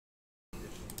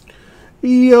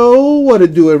Yo, what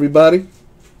it do, everybody?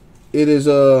 It is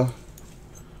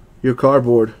your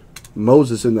cardboard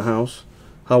Moses in the house.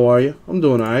 How are you? I'm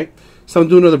doing alright. So I'm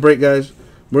doing another break, guys.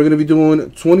 We're gonna be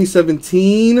doing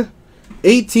 2017-18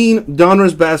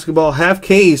 Donruss basketball half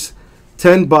case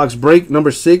 10-box break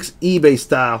number 6 eBay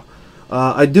style.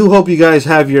 I do hope you guys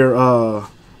have your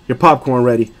popcorn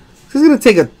ready. It's gonna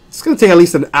take at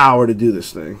least an hour to do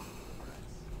this thing.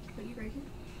 Are you breaking?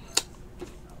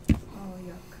 Oh,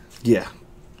 yuck. Yeah,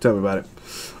 tell me about it.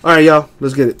 All right, y'all,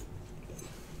 let's get it.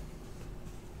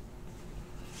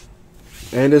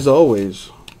 And as always,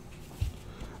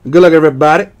 good luck,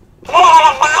 everybody.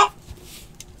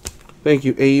 Thank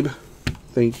you, Abe.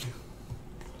 Thank you.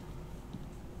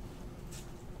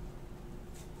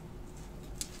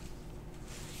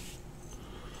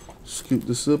 Scoop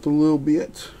this up a little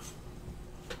bit.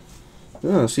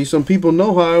 Yeah, see, some people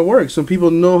know how I work. Some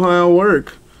people know how I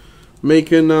work.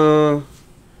 Making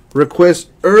requests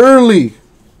early.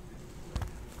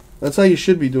 That's how you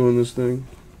should be doing this thing.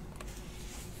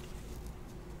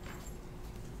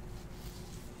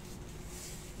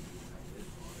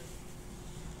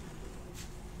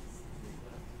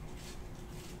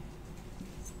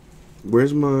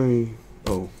 Where's my...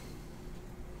 Oh.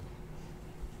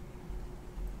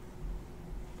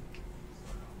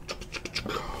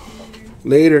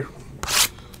 Later.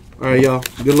 Alright, y'all.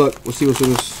 Good luck. We'll see what's in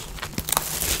this.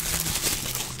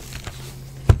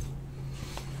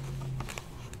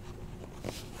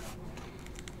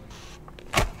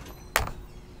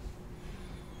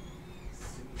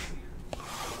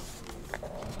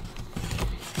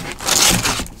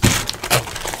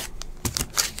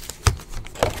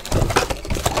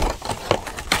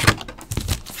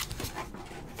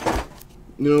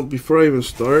 You know, before I even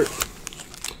start,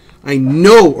 I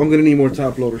know I'm going to need more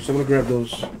top loaders, so I'm going to grab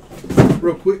those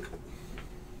real quick.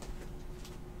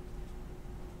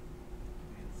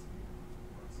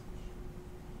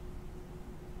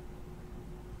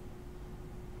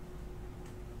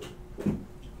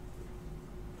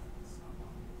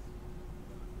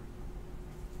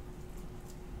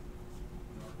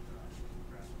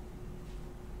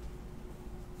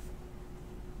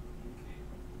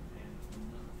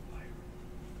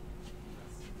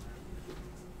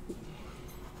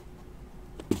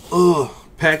 Ugh,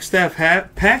 pack stack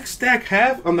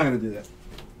half? I'm not going to do that.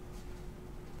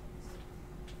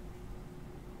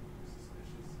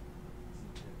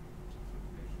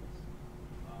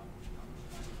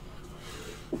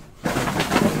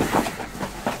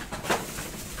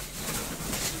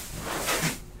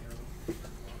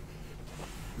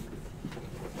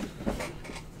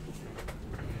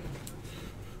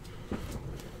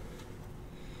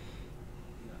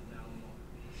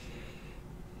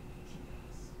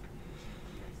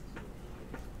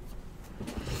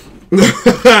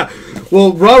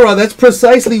 Well, rah-rah, that's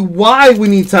precisely why we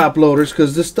need top loaders,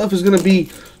 because this stuff is going to be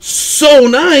so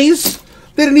nice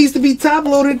that it needs to be top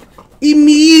loaded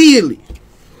immediately.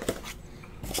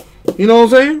 You know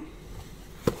what I'm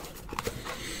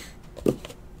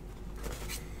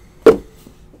saying?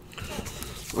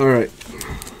 Alright,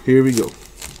 here we go.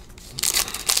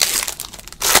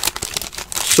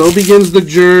 So begins the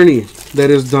journey that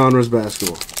is Donruss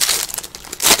basketball.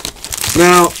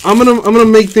 Now, I'm gonna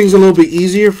make things a little bit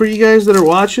easier for you guys that are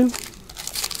watching.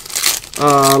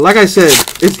 Like I said,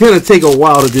 it's gonna take a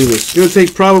while to do this. It's gonna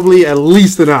take probably at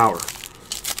least an hour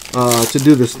to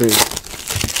do this thing.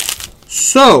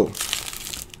 So,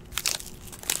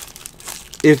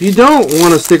 if you don't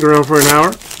want to stick around for an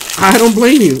hour, I don't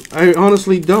blame you. I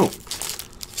honestly don't.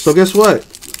 So guess what?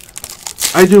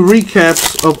 I do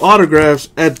recaps of autographs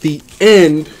at the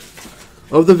end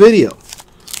of the video.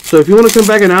 So if you want to come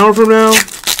back an hour from now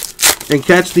and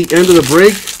catch the end of the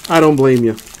break, I don't blame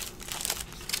you.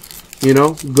 You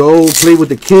know, go play with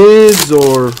the kids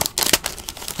or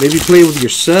maybe play with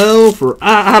yourself or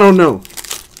I don't know.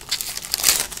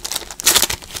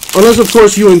 Unless, of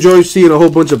course, you enjoy seeing a whole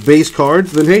bunch of base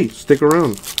cards, then hey, stick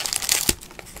around.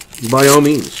 By all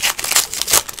means.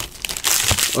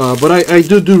 But I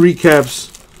do recaps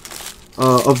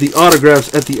of the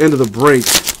autographs at the end of the break.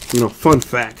 You know, fun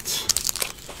fact.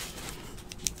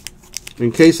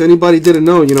 In case anybody didn't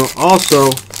know, you know, also,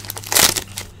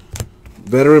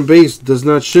 Veteran Base does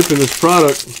not ship in this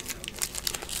product.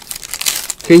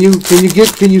 Can you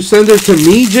send her to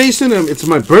me, Jason? It's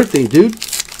my birthday, dude.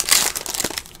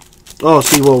 Oh,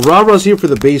 see, well, Rah-Rah's here for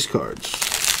the base cards.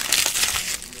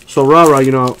 So, Rah-Rah,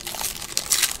 you know,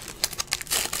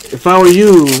 if I were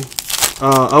you,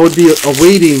 I would be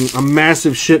awaiting a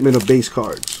massive shipment of base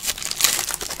cards.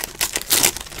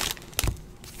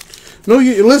 No,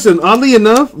 listen, oddly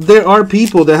enough, there are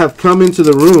people that have come into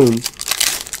the room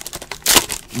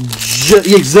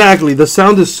Exactly. The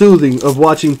sound is soothing of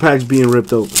watching packs being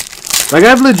ripped open. Like,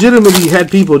 I've legitimately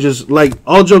had people just, like,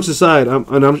 all jokes aside,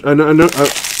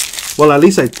 well, at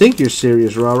least I think you're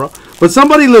serious, Rara. But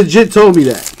somebody legit told me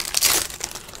that.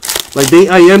 Like, they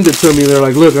IM'd it to me. They're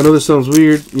like, look, I know this sounds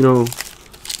weird, you know,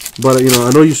 but, you know,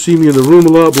 I know you see me in the room a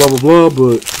lot, blah, blah, blah,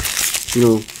 but, you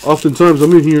know, oftentimes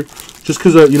I'm in here just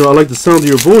because, I like the sound of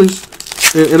your voice,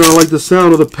 and I like the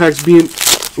sound of the packs being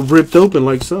ripped open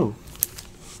like so.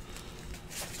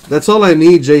 That's all I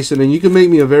need, Jason, and you can make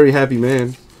me a very happy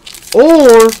man.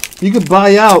 Or you could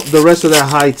buy out the rest of that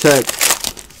high tech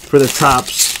for the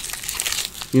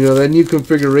tops. You know, that new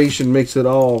configuration makes it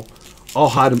all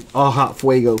hot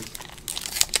fuego.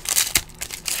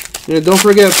 Yeah, don't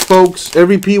forget, folks,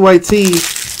 every PYT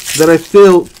that I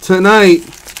fill tonight,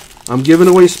 I'm giving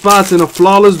away spots in a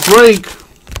flawless break.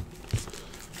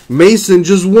 Mason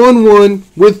just won one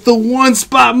with the one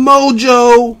spot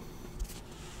mojo.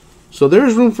 So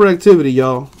there's room for activity,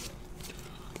 y'all.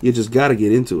 You just got to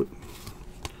get into it.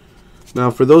 Now,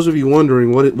 for those of you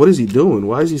wondering, what is he doing?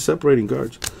 Why is he separating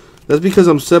cards? That's because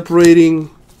I'm separating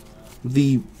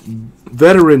the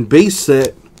veteran base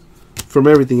set from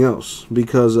everything else.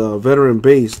 Because veteran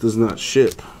base does not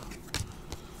ship.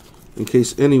 In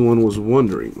case anyone was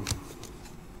wondering.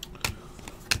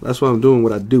 That's why I'm doing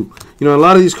what I do. You know, a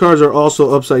lot of these cards are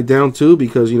also upside down too.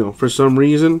 Because, you know, for some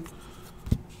reason,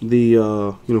 the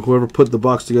whoever put the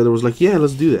box together was like, yeah,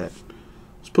 let's do that.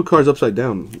 Let's put cards upside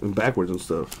down and backwards and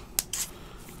stuff.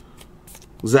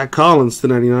 Zach Collins to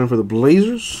 99 for the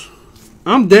Blazers.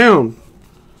 I'm down,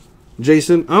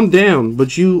 Jason. I'm down,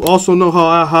 but you also know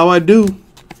how I do.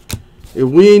 If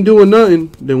we ain't doing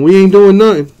nothing, then we ain't doing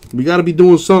nothing. We got to be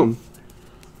doing something.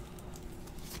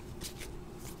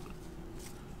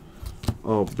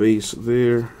 Oh, base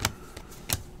there.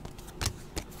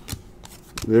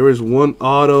 There is one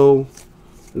auto,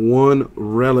 one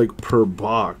relic per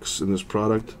box in this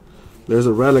product. There's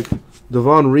a relic.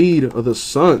 Devon Reed of the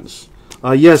Suns.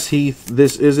 Yes, Heath,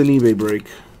 this is an eBay break.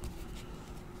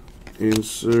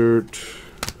 Insert.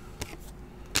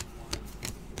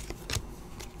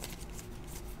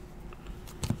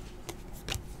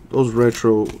 Those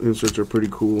retro inserts are pretty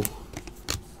cool.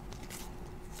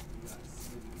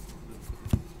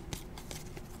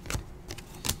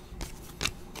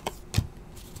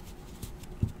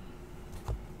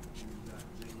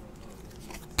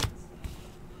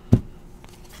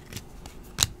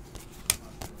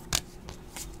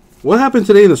 What happened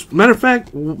today? Matter of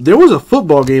fact, there was a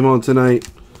football game on tonight.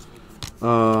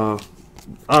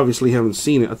 Obviously haven't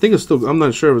seen it. I think it's still. I'm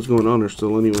not sure if it's going on there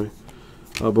still. Anyway,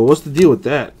 but what's the deal with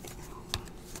that?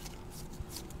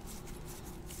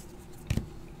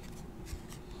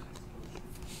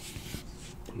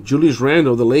 Julius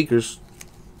Randle, the Lakers,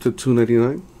 to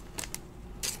 299.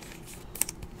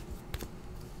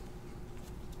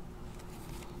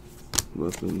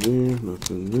 Nothing there.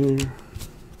 Nothing there.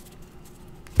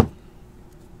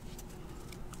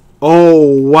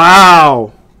 Oh,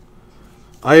 wow.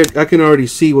 I can already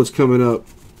see what's coming up.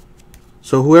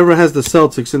 So whoever has the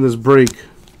Celtics in this break,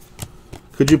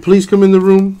 could you please come in the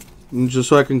room just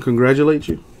so I can congratulate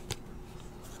you?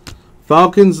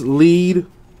 Falcons lead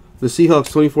the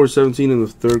Seahawks 24-17 in the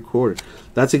third quarter.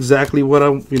 That's exactly what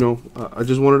I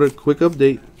just wanted a quick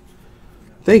update.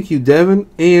 Thank you, Devin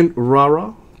and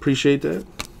Rara. Appreciate that.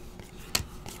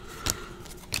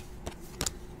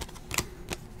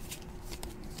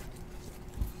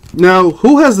 Now,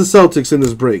 who has the Celtics in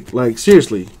this break? Like,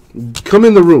 seriously, come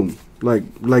in the room.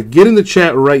 Like, get in the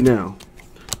chat right now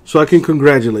so I can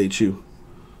congratulate you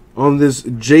on this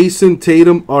Jason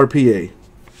Tatum RPA.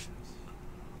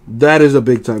 That is a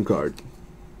big-time card.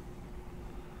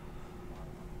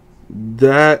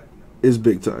 That is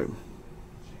big time.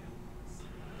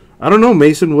 I don't know,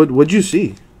 Mason. What'd you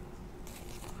see?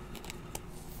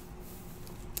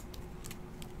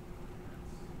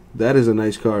 That is a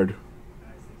nice card.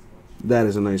 That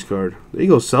is a nice card. There you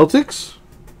go, Celtics.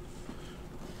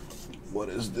 What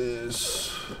is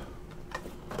this?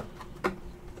 I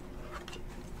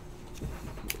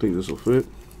think this will fit.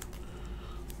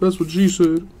 That's what she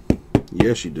said.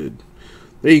 Yeah, she did.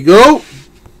 There you go.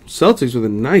 Celtics with a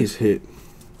nice hit.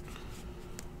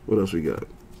 What else we got?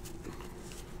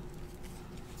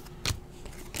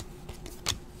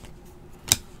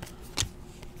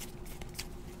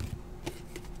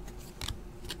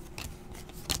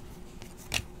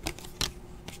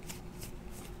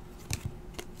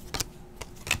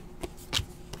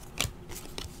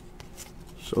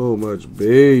 So much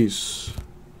base.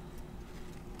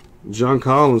 John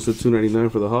Collins at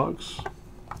 $2.99 for the Hawks.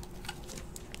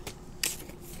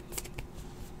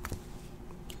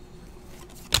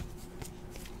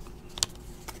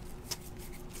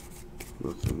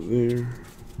 Nothing there.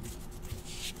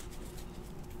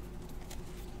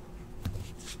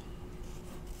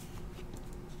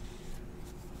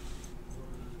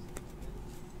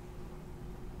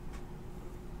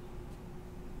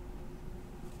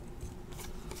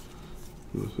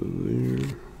 Nothing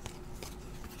there.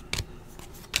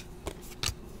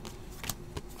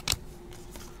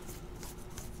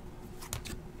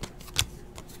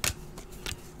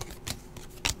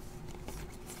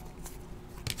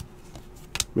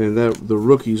 Man, that the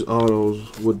rookies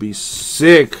autos would be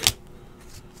sick.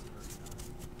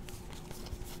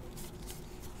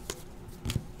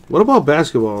 What about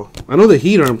basketball? I know the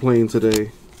Heat aren't playing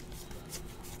today,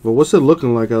 but what's it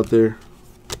looking like out there?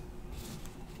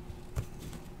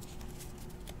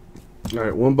 All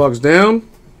right, 1 box down,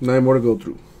 9 more to go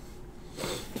through.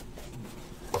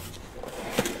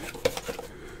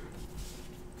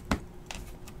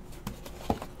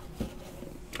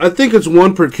 I think it's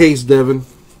 1 per case, Devin.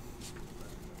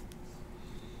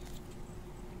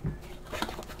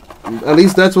 At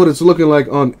least that's what it's looking like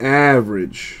on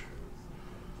average.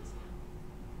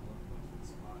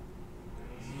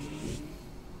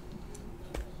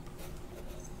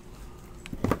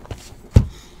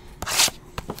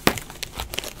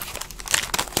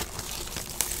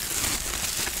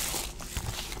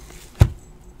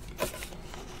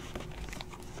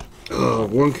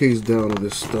 One case down of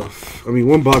this stuff. I mean,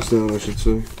 1 box down, I should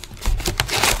say.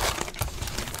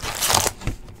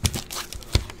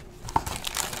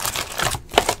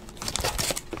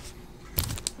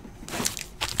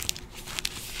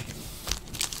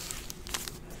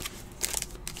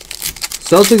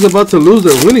 Celtics about to lose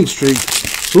their winning streak.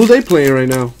 Who they playing right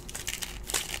now?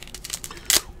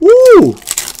 Woo!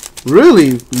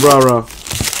 Really, rah-rah.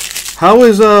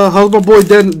 How's my boy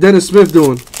Dennis Smith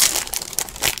doing?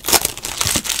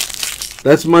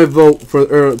 That's my vote for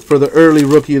the early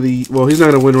rookie of the. Well, he's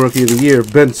not gonna win rookie of the year.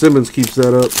 Ben Simmons keeps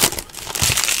that up.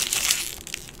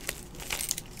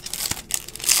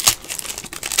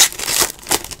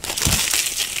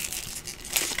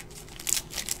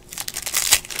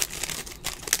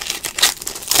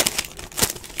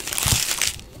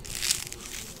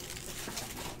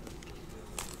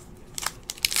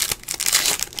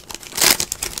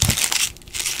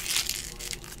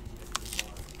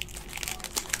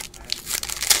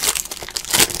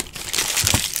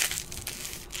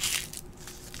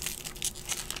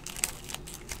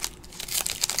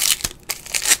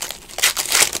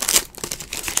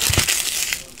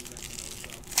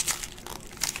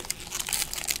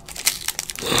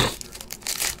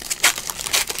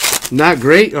 Not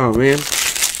great? Oh, man.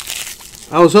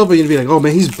 I was hoping you'd be like, oh,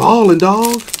 man, he's balling,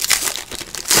 dog.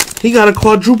 He got a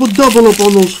quadruple double up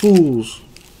on those fools.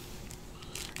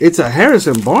 It's a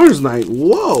Harrison Barnes night.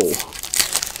 Whoa.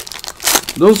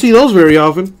 Don't see those very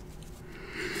often.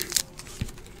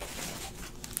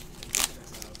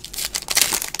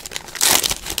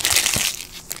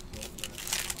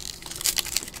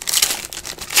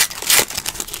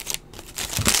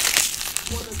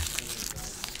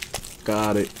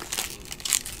 Got it.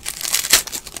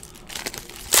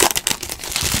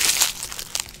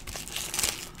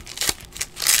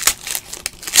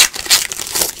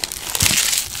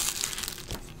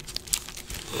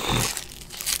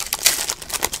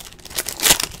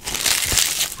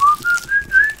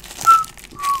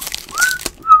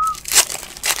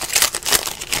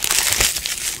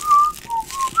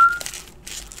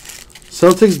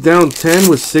 Celtics down 10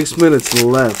 with 6 minutes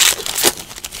left.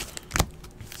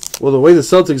 Well, the way the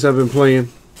Celtics have been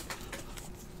playing,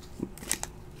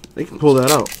 they can pull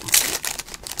that out.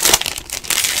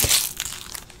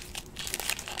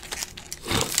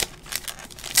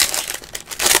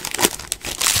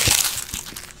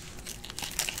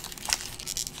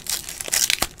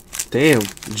 Damn.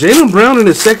 Jaylen Brown in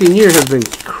his second year has been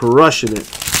crushing it.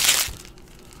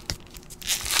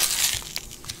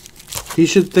 He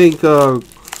should thank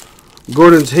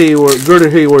Gordon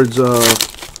Hayward's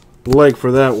leg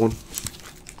for that one.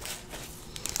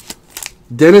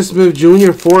 Dennis Smith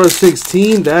Jr. 4 of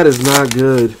 16. That is not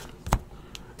good.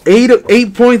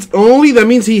 8 points only. That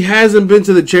means he hasn't been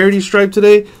to the charity stripe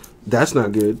today. That's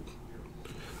not good.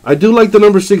 I do like the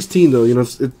number 16 though. You know,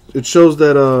 it shows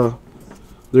that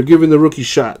they're giving the rookie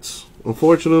shots.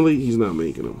 Unfortunately, he's not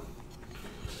making them.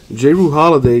 Jrue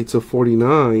Holiday to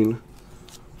 49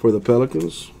 for the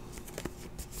Pelicans.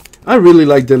 I really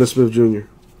like Dennis Smith Jr.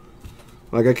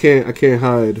 Like I can't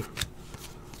hide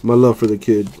my love for the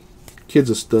kid.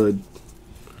 Kid's a stud.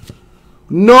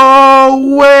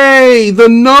 No way! The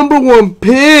number 1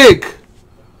 pick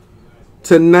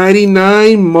to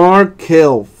 99,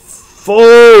 Markelle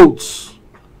Fultz.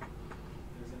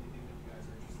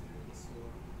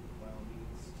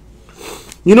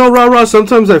 You know, rah-rah,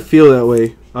 sometimes I feel that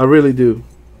way. I really do.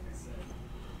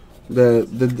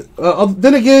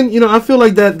 Then again, you know, I feel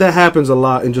like that happens a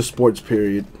lot in just sports,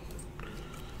 period.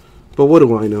 But what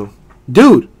do I know?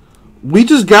 Dude, we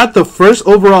just got the first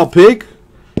overall pick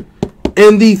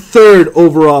and the third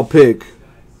overall pick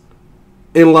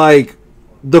in, like,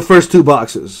 the first 2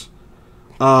 boxes.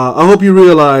 I hope you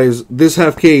realize this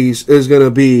half case is going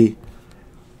to be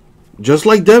just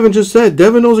like Devin just said.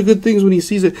 Devin knows the good things when he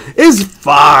sees it. It's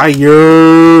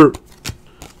fire!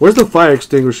 Where's the fire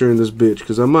extinguisher in this bitch?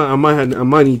 Because I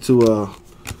might need to,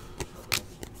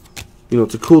 you know,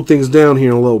 to cool things down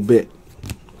here in a little bit.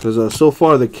 Because so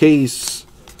far the case,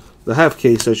 the half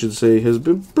case I should say, has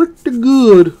been pretty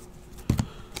good.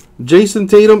 Jason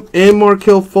Tatum and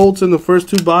Markelle Fultz in the first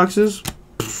 2 boxes.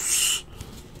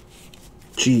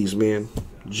 Jeez, man.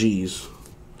 Jeez.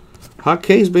 Hot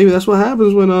case, baby. That's what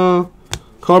happens when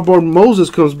Cardboard Moses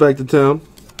comes back to town.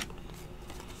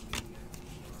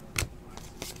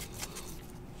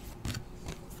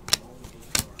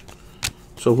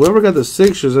 So whoever got the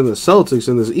Sixers and the Celtics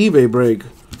in this eBay break,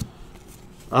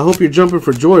 I hope you're jumping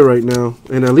for joy right now.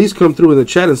 And at least come through in the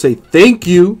chat and say, thank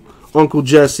you, Uncle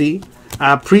Jesse.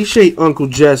 I appreciate Uncle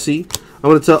Jesse. I'm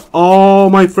going to tell all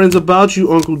my friends about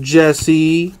you, Uncle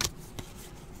Jesse.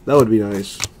 That would be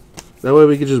nice. That way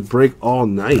we could just break all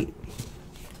night.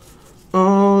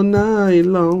 All night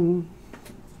long.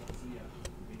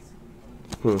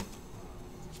 Huh.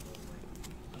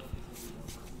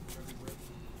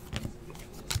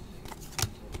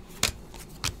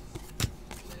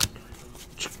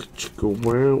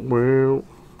 Wow, wow.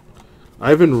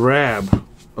 Ivan Rabb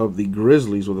of the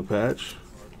Grizzlies with a patch.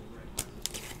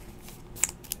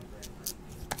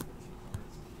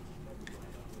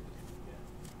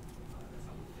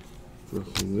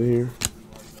 Nothing there.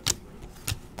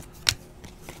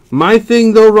 My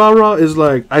thing though, rah-rah, is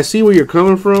like, I see where you're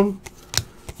coming from,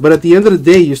 but at the end of the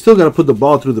day, you still got to put the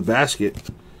ball through the basket,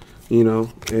 you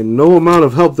know, and no amount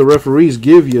of help the referees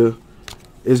give you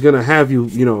is going to have you,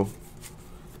 you know,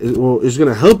 is going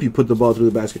to help you put the ball through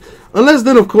the basket. Unless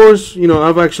then, of course, you know,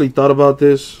 I've actually thought about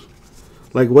this.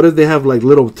 Like, what if they have, like,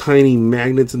 little tiny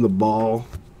magnets in the ball,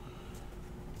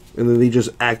 and then they just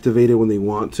activate it when they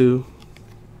want to?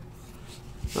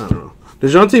 I don't know.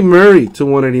 DeJounte Murray to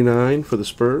 189 for the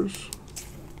Spurs.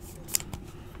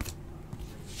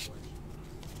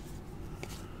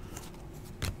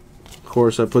 Of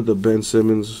course, I put the Ben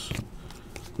Simmons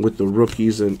with the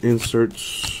rookies and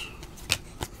inserts.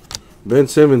 Ben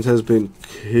Simmons has been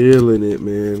killing it,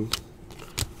 man.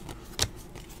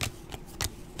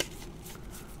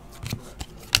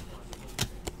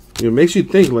 It makes you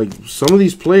think, like, some of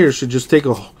these players should just take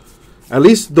at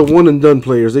least the one and done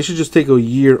players, they should just take a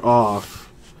year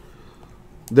off.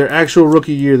 Their actual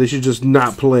rookie year, they should just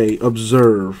not play,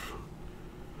 observe.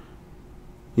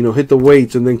 You know, hit the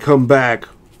weights and then come back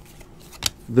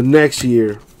the next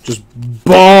year, just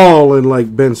balling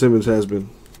like Ben Simmons has been.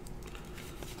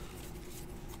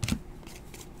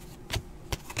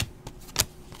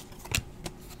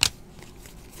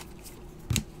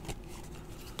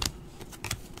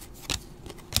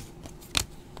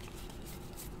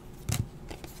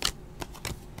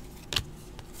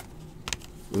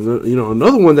 You know,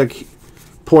 another one that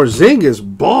Porzingis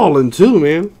balling too,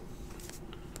 man.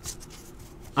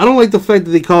 I don't like the fact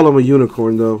that they call him a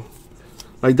unicorn, though.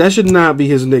 Like, that should not be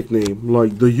his nickname.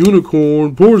 Like, the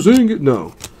unicorn, Porzingis.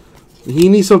 No. He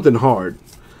needs something hard.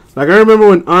 Like, I remember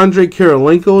when Andre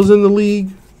Kirilenko was in the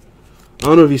league. I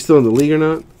don't know if he's still in the league or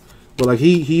not. But, like,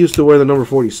 he used to wear the number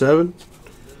 47.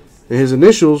 And his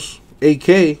initials,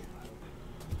 AK.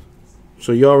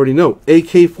 So you already know.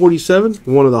 AK-47,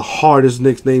 one of the hardest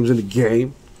nicknames in the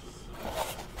game.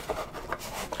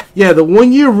 Yeah, the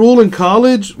one-year rule in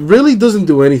college really doesn't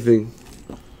do anything.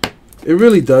 It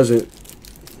really doesn't.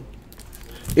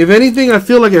 If anything, I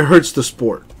feel like it hurts the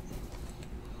sport.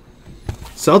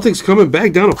 Celtics coming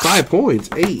back down to 5 points.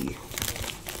 Hey.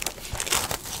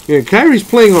 Yeah, Kyrie's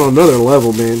playing on another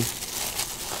level, man.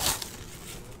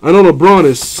 I know LeBron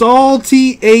is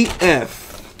salty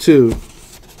AF, too.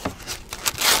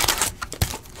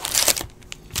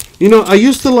 You know, I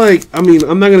used to like, I mean,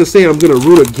 I'm not going to say I'm going to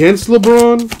root against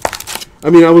LeBron. I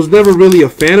mean, I was never really a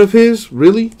fan of his,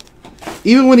 really.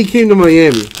 Even when he came to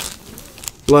Miami.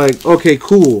 Like, okay,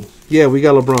 cool. Yeah, we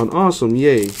got LeBron. Awesome,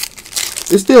 yay.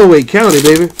 It's still Wade County,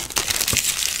 baby.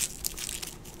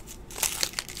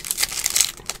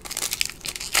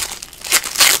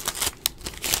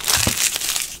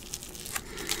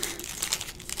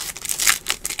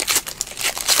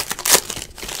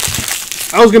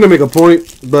 I was going to make a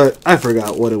point, but I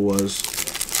forgot what it was.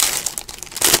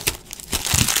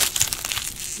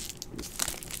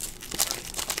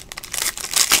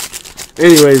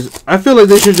 Anyways, I feel like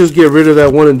they should just get rid of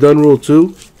that one and done rule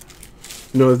too.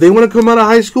 You know, if they want to come out of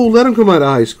high school, let them come out of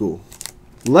high school.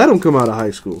 Let them come out of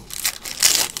high school.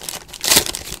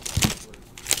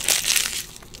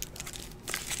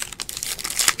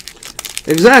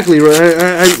 Exactly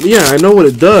right. Yeah, I know what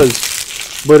it does,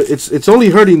 but it's only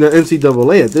hurting the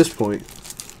NCAA at this point.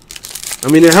 I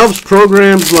mean, it helps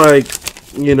programs like,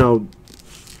 you know,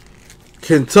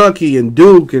 Kentucky and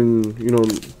Duke and, you know,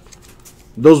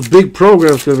 those big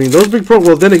programs. I mean, those big programs.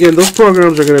 Well, then again, those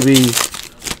programs are going to be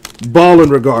balling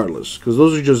regardless, because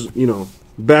those are just, you know,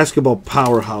 basketball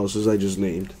powerhouses I just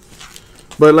named.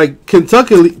 But like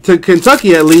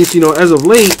Kentucky at least, you know, as of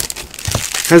late,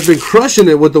 has been crushing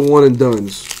it with the one and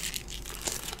dones.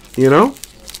 You know?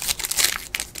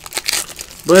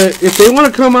 But if they want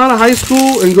to come out of high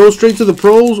school and go straight to the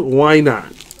pros, why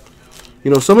not?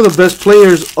 You know, some of the best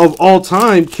players of all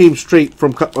time came straight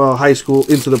from high school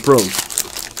into the pros.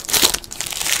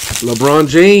 LeBron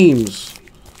James,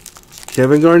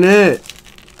 Kevin Garnett,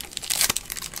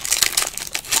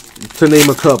 to name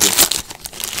a couple.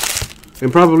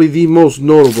 And probably the most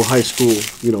notable high school,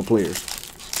 you know, players.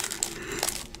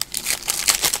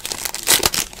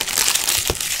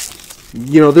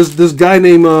 You know, this guy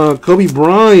named Kobe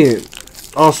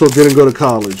Bryant also didn't go to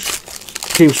college.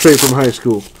 Came straight from high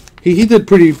school. He did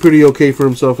pretty okay for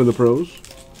himself in the pros.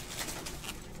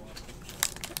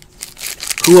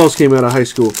 Who else came out of high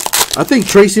school? I think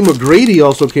Tracy McGrady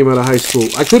also came out of high school.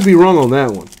 I could be wrong on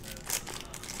that one.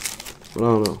 But I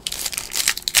don't know.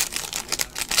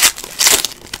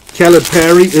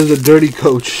 Calipari is a dirty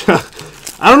coach. I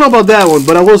don't know about that one,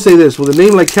 but I will say this. With a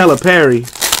name like Calipari,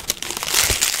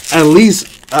 at least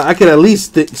I could at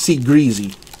least see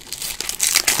Greasy.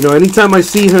 You know, anytime I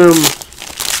see him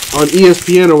on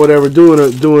ESPN or whatever doing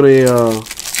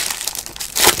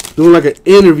like an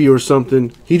interview or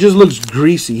something, he just looks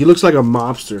greasy. He looks like a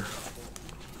mobster.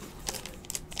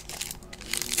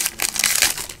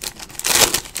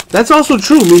 That's also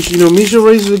true, Misha. You know, Misha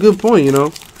raises a good point. You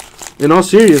know, in all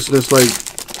seriousness, like,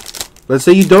 let's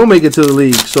say you don't make it to the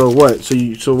league. So what? So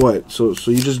you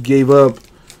just gave up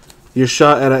your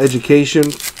shot at an education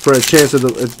for a chance at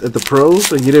the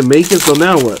pros, and you didn't make it. So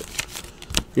now what?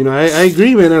 You know, I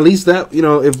agree, man. At least that, you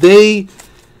know, if they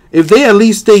at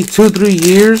least stay 2-3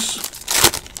 years,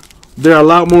 they're a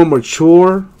lot more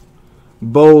mature,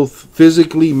 both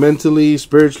physically, mentally,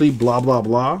 spiritually, blah blah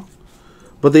blah.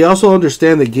 But they also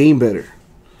understand the game better,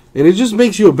 and it just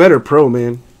makes you a better pro,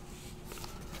 man.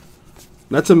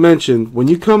 Not to mention, when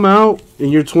you come out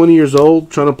and you're 20 years old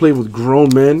trying to play with grown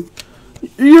men,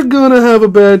 you're gonna have a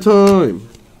bad time.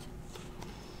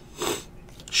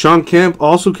 Sean Kemp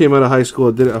also came out of high school.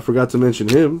 I forgot to mention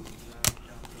him.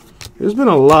 There's been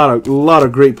a lot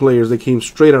of great players that came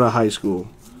straight out of high school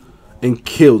and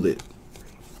killed it.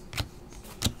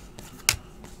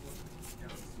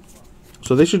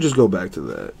 So they should just go back to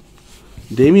that.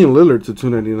 Damian Lillard to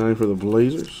 $2.99 for the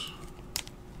Blazers.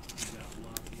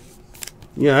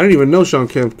 Yeah, I didn't even know Sean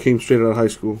Kemp came straight out of high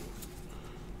school.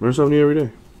 Learn something new every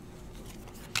day.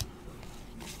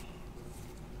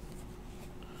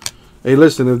 Hey,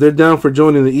 listen, if they're down for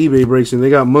joining the eBay breaks and they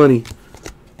got money,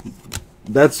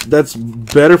 that's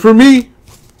better for me.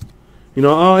 You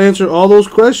know, I'll answer all those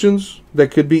questions that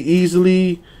could be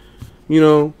easily, you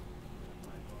know,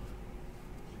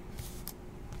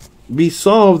 be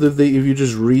solved if you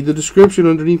just read the description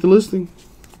underneath the listing.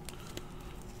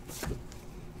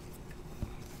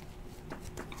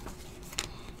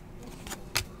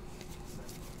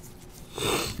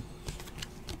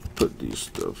 Put these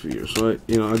stuff here. So,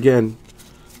 you know, again,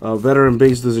 Veteran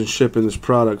Base doesn't ship in this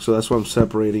product, so that's why I'm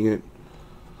separating it.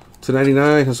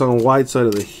 $2.99 has on white side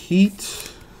of the Heat.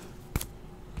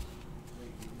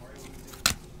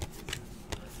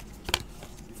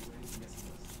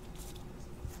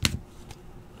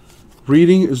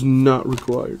 Reading is not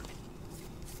required.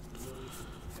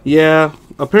 Yeah,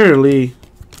 apparently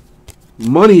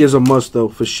money is a must though,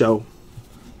 for sure.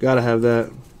 Gotta have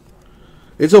that.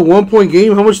 It's a 1-point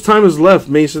game. How much time is left,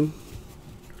 Mason?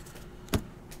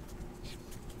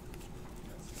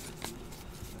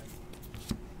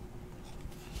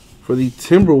 For the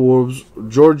Timberwolves,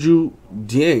 Georgiou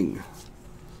Dieng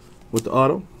with the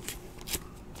auto.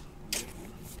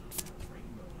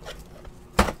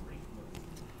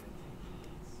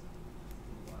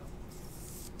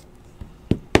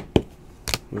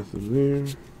 Nothing there.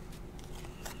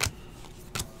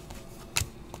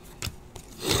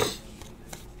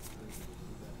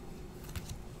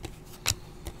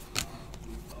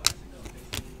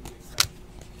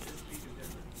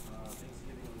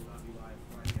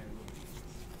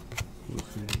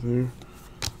 Nothing there.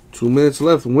 2 minutes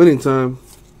left. Winning time.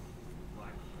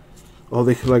 Oh,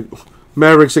 they like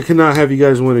Mavericks. They cannot have you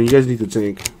guys winning. You guys need to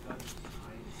tank.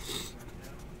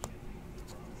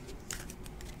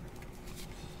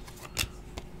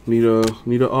 Need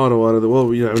a auto out of the.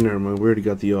 Well, yeah, never mind. We already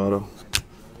got the auto,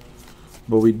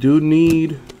 but we do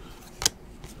need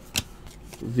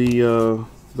the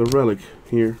relic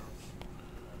here.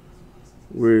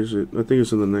 Where is it? I think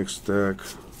it's in the next stack.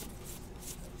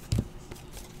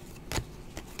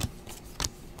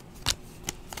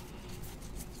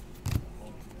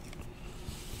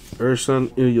 Ersan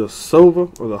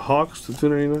Ilyasova or the Hawks to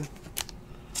 299.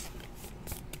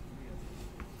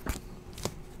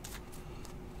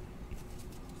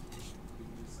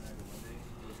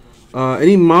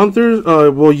 Any monsters?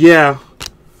 Well, yeah.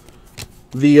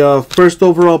 The first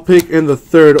overall pick and the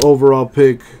third overall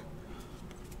pick.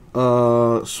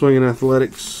 Swinging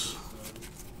Athletics.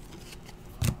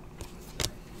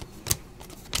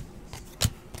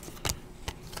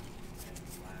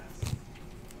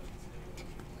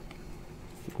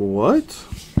 What?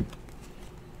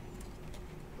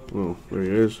 Oh, there he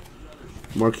is.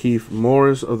 Markieff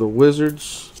Morris of the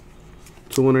Wizards.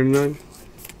 299.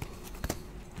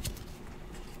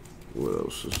 What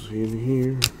else is in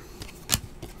here?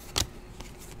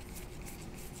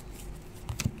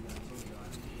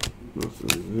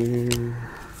 Nothing there.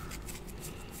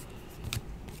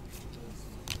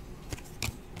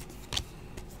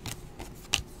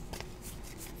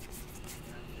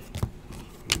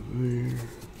 There.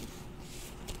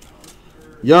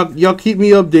 Y'all keep me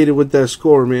updated with that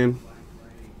score, man.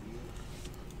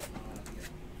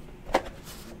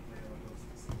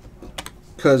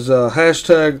 Cause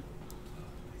hashtag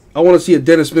I want to see a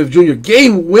Dennis Smith Jr.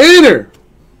 game winner.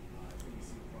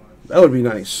 That would be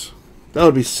nice. That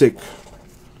would be sick.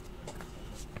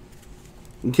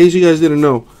 In case you guys didn't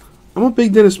know, I'm a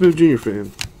big Dennis Smith Jr.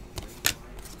 fan.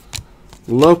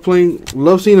 Love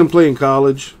seeing him play in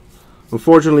college.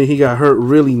 Unfortunately, he got hurt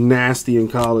really nasty in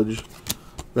college.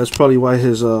 That's probably why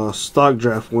his stock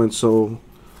draft went so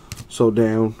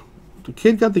down. The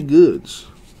kid got the goods.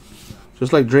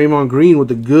 Just like Draymond Green with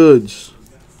the goods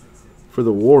for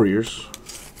the Warriors.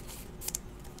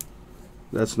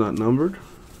 That's not numbered.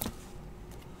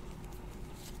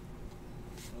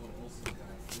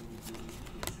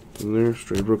 In there,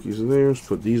 straight rookies in there. Let's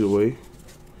put these away.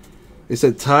 It's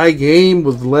a tie game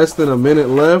with less than a minute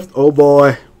left. Oh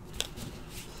boy.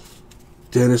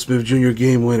 Dennis Smith Jr.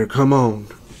 game winner. Come on.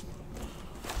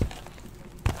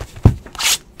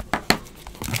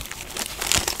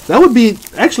 That would be,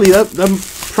 actually, that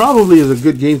probably is a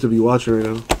good game to be watching right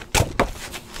now.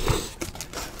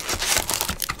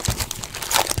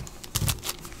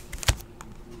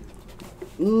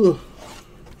 Ugh.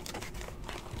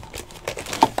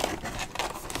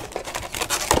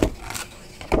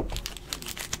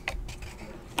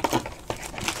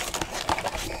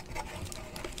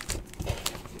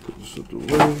 Put this out the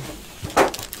way.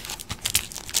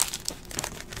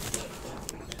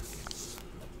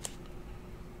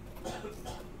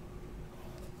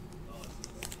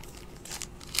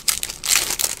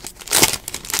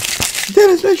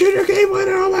 Dennis Smith Jr. game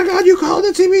winner. Oh my God, you called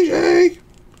it, TBJ.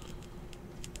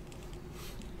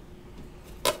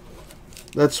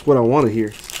 That's what I want to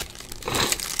hear.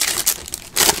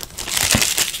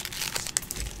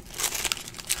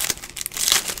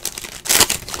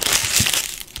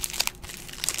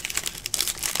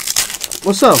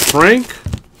 What's up, Frank?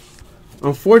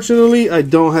 Unfortunately, I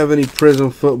don't have any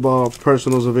Prism football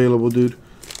personals available, dude.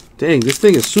 Dang, this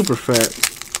thing is super fat.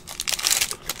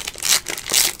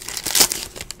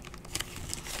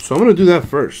 So I'm going to do that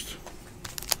first.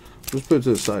 Let's put it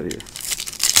to the side here.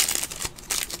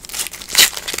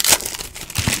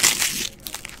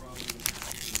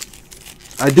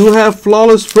 I do have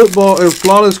Flawless Football and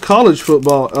Flawless College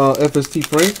Football, FST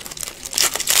Frank.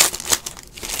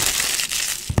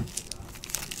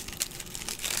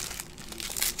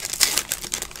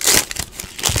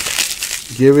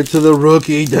 Give it to the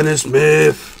rookie, Dennis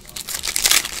Smith.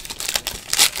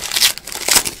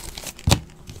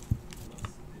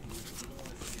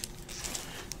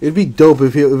 It'd be dope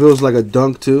if it was like a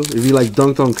dunk too. If he like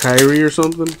dunked on Kyrie or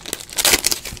something.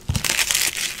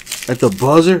 At the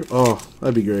buzzer? Oh,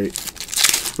 that'd be great.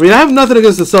 I mean, I have nothing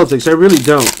against the Celtics. I really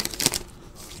don't.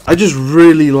 I just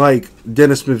really like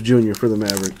Dennis Smith Jr. for the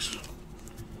Mavericks.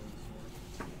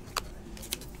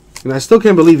 And I still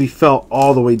can't believe he fell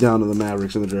all the way down to the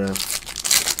Mavericks in the draft.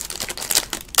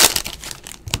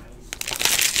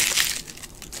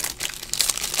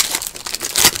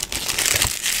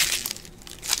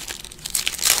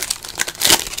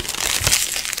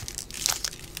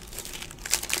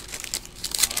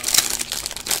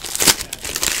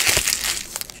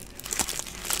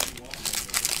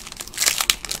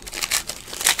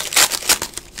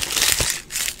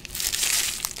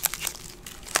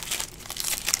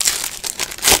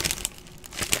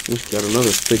 Just got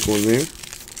another thick one there.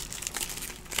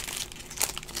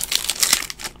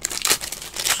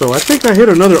 So I think I hit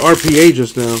another RPA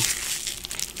just now.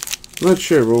 I'm not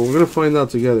sure, but we're gonna find out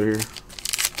together here.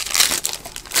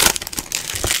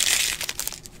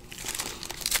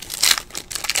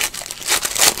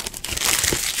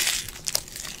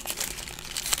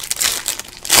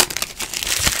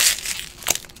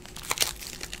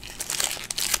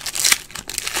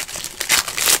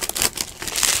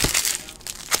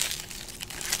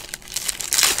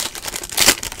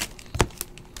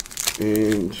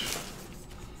 And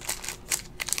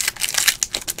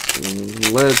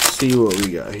let's see what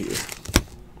we got here.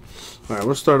 Alright,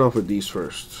 let's start off with these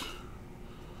first.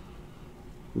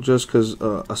 Just because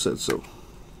I said so.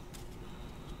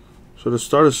 So to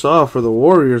start us off for the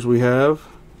Warriors, we have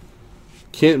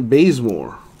Kent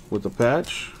Bazemore with the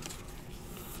patch.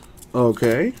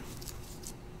 Okay.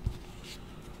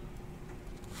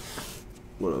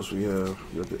 What else we have?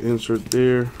 We got the insert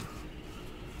there.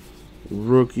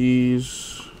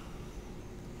 Rookies.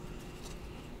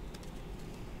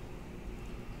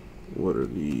 What are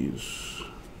these?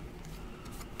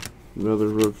 Another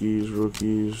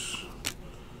rookies.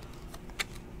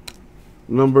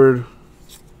 Numbered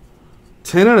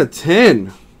 10 out of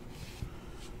 10.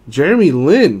 Jeremy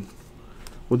Lin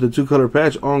with the 2-color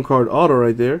patch on-card auto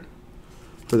right there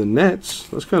for the Nets.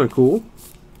 That's kind of cool.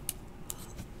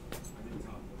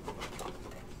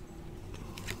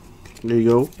 There you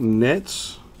go,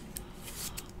 Nets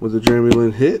with the Jeremy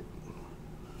Lin hit.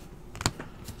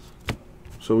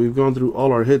 So we've gone through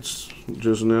all our hits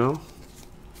just now.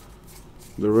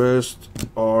 The rest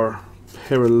are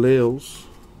parallels.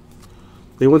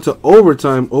 They went to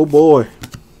overtime. Oh boy.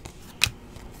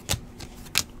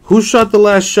 Who shot the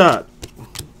last shot?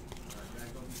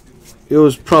 It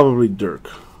was probably Dirk.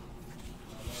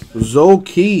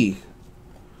 Zoe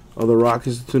of the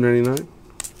Rockets to 299.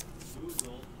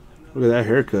 Look at that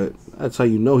haircut. That's how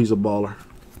you know he's a baller.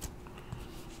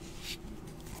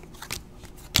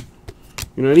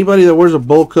 You know, anybody that wears a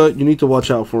bowl cut, you need to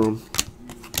watch out for them.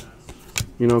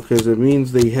 You know, because it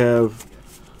means they have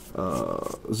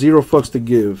 0 fucks to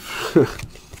give.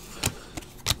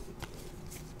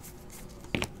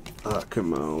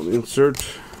 Come on, insert.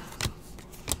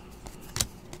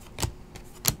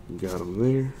 Got him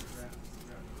there.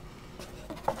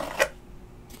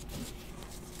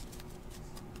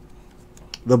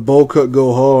 The bowl cut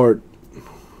go hard.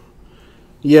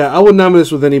 Yeah, I would not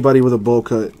mess with anybody with a bowl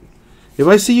cut. If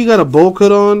I see you got a bowl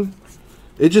cut on,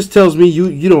 it just tells me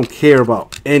you don't care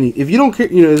about any. If you don't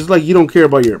care, you know, it's like you don't care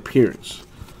about your appearance.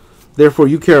 Therefore,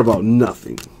 you care about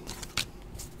nothing.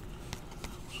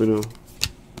 So, you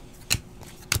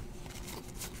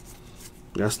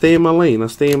know, I stay in my lane. I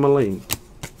stay in my lane.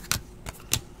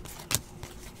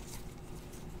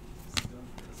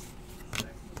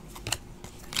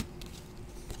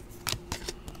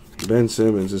 Ben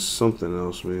Simmons is something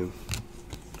else, man.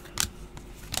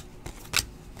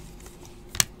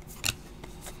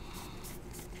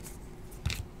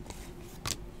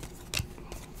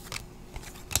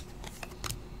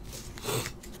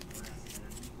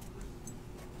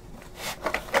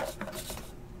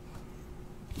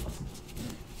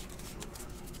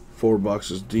 Four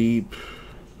boxes deep.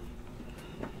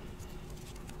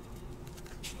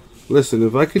 Listen,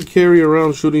 if I could carry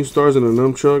around shooting stars in a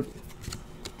nunchuck,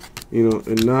 you know,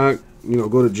 and not, you know,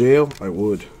 go to jail, I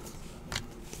would.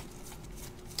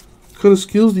 What kind of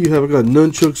skills do you have? I got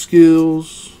nunchuck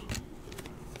skills,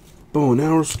 bow and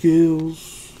arrow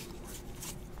skills.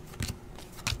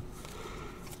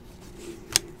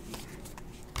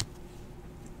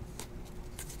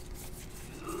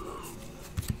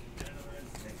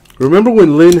 Remember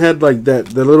when Lin had like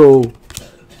that little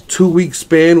 2-week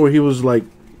span where he was like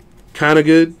kind of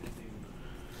good?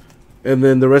 And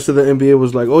then the rest of the NBA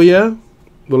was like, oh yeah?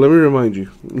 Well, let me remind you.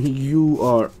 You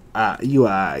are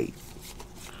aight.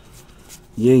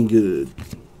 You ain't good.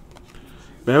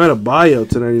 Man, I'm at a buyout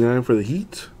to 99 for the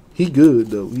Heat. He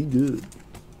good, though. He good.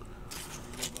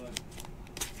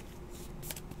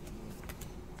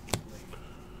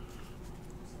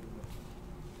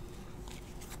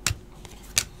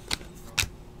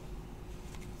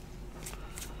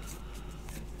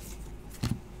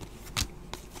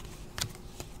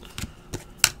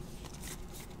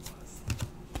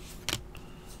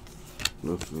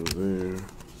 Nothing there.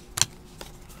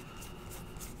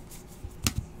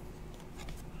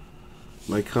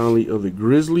 Mike Conley of the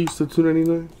Grizzlies to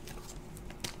 299.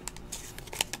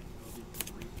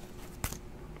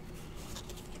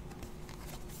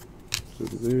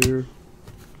 There.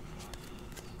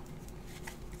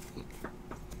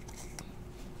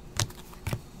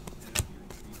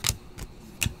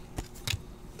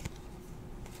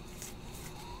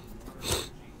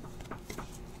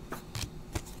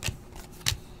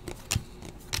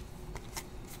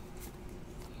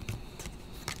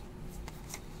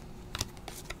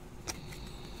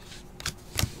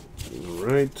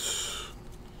 Alright.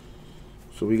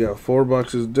 So we got 4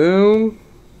 boxes down.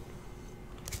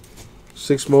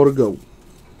 6 more to go.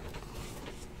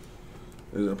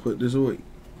 As I put this away.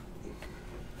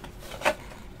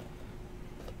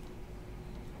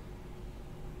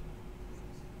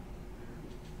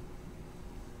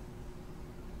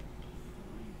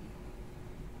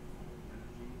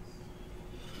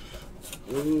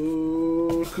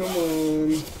 Oh, come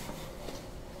on.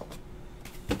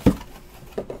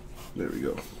 There we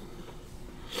go.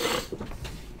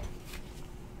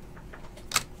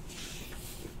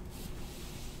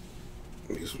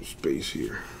 Need some space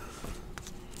here.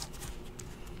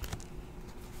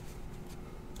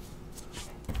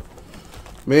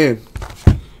 Man,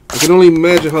 I can only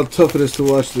imagine how tough it is to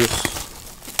watch this.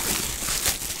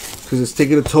 Because it's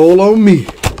taking a toll on me.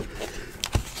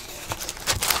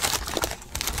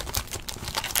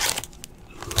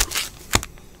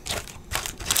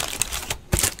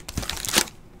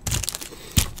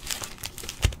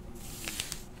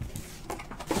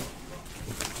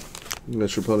 I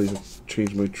should probably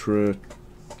change my track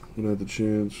when I have the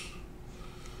chance.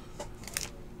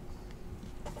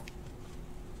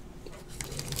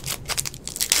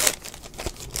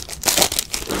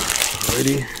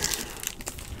 Alrighty.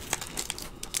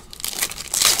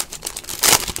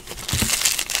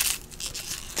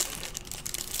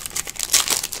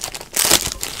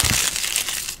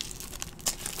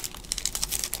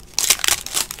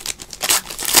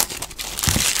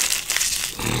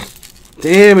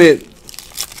 Damn it.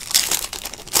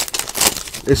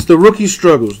 It's the rookie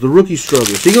struggles. The rookie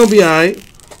struggles. He gonna be alright.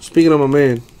 Speaking of my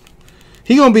man.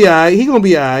 He gonna be alright. He gonna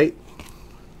be alright.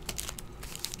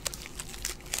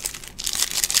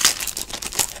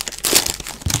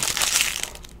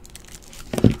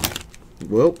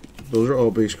 Well, those are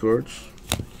all base cards.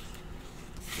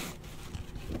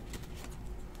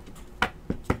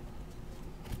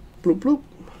 Bloop bloop.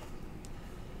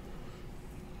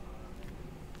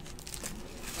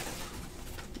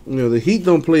 You know, the Heat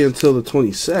don't play until the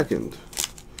 22nd,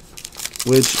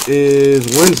 which is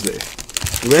Wednesday.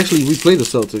 We play the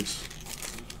Celtics.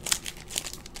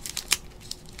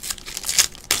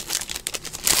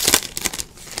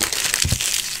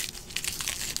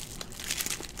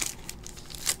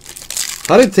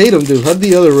 How did Tatum do? How did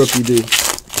the other rookie do?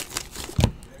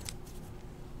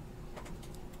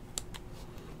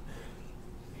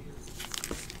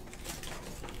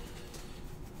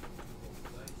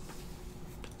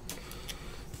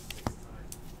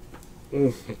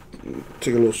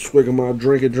 Take a little swig of my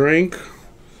drink.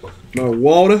 My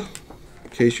water, in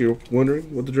case you're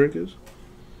wondering what the drink is.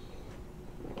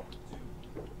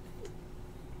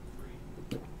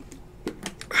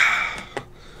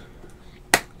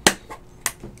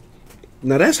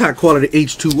 Now that's high quality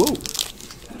H2O.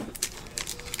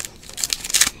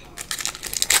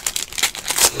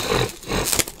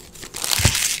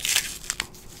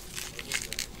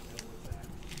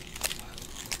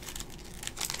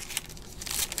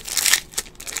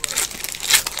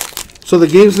 So the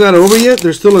game's not over yet?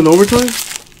 They're still in overtime?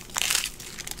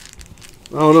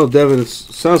 I don't know, Devin. It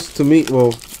sounds to me,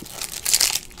 well,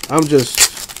 I'm just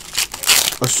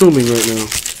assuming right now.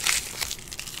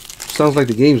 Sounds like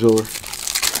the game's over.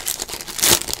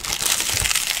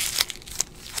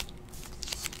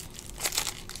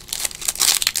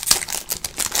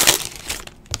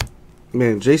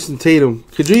 Man, Jason Tatum.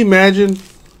 Could you imagine?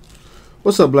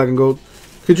 What's up, Black and Gold?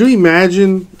 Could you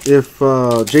imagine if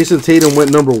Jason Tatum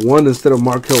went #1 instead of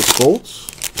Markelle Fultz?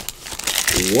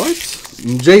 What?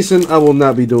 Jason, I will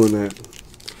not be doing that.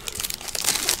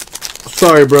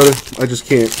 Sorry, brother. I just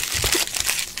can't.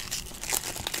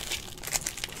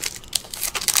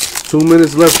 2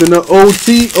 minutes left in the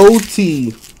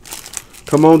OT.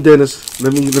 Come on, Dennis.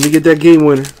 Let me get that game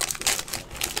winner.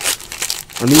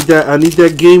 I need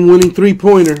that game-winning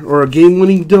three-pointer or a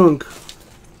game-winning dunk.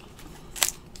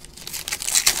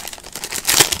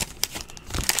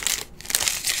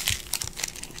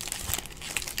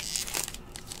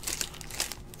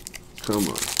 Come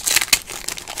on.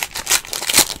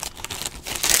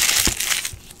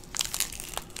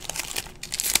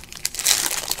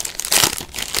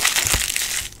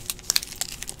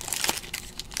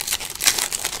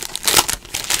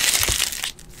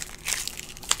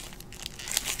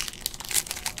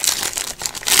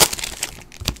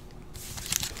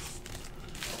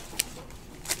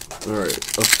 All right,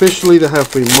 officially the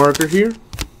halfway marker here.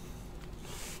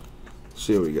 Let's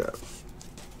see what we got.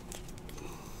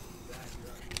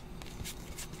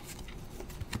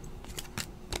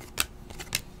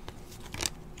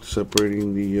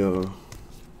 Separating the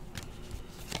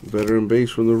veteran base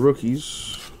from the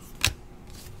rookies.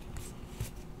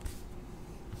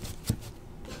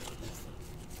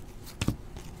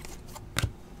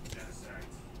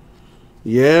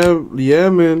 Yeah,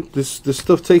 man. This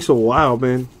stuff takes a while,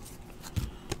 man.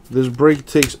 This break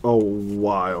takes a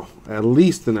while, at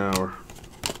least an hour.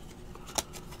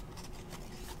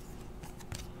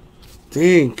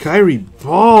 Dang, Kyrie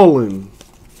ballin'.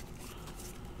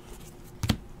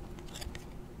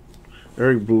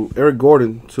 Eric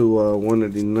Gordon to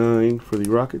 199 for the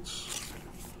Rockets.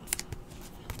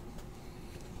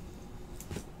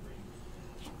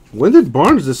 When did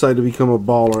Barnes decide to become a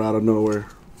baller out of nowhere?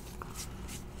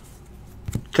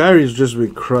 Kyrie's just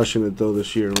been crushing it though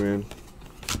this year, man.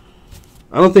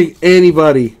 I don't think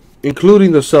anybody,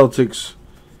 including the Celtics,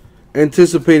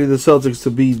 anticipated the Celtics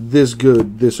to be this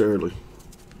good this early.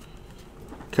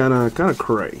 Kind of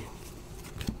cray.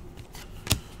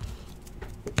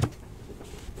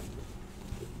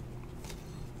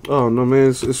 Oh no, man!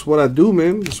 It's what I do,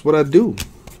 man. It's what I do.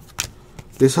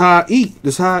 This how I eat.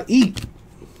 This how I eat.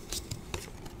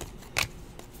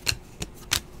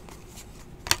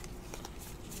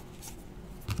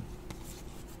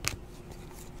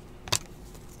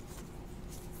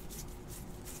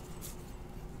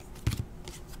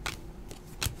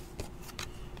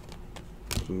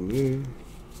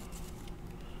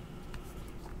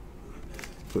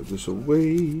 Put this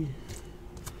away.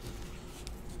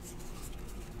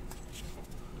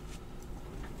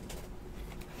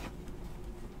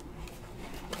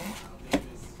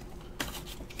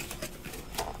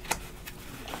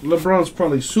 LeBron's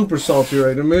probably super salty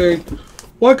right now, man.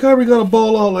 Why Kyrie got a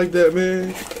ball out like that,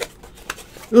 man?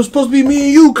 It was supposed to be me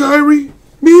and you, Kyrie.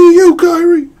 Me and you,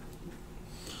 Kyrie.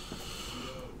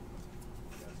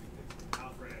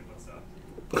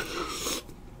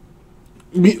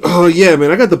 Oh, yeah, man.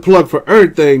 I got the plug for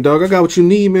everything, dog. I got what you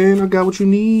need, man. I got what you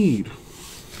need.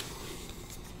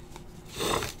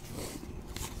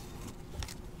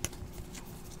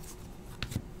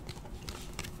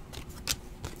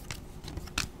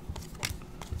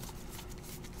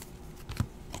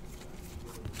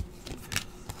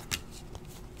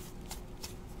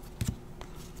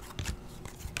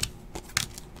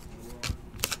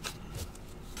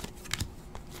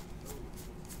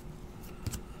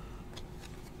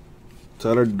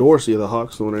 Tyler Dorsey of the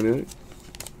Hawks the one in it.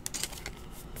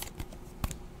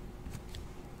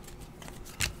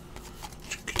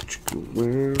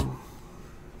 Well,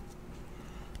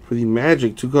 for the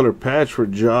Magic, 2-color patch for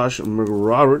Josh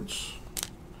McRoberts.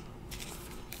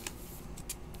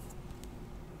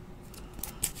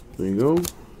 There you go.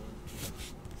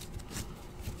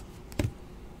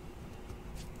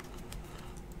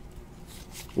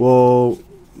 Well,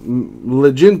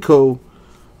 Legenco,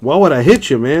 why would I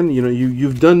hit you, man? You know,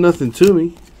 you've done nothing to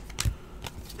me.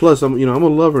 Plus, I'm a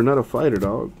lover, not a fighter,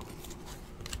 dog.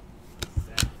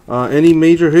 Any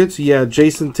major hits? Yeah,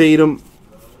 Jason Tatum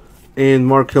and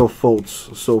Markelle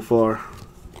Fultz so far.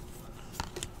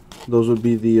 Those would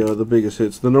be the biggest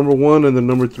hits. The number 1 and the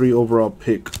number 3 overall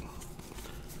pick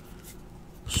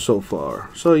so far.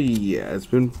 So yeah, it's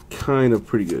been kind of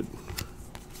pretty good.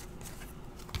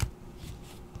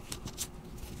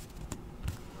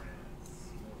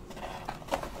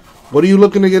 What are you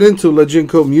looking to get into,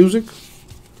 Legenco Music?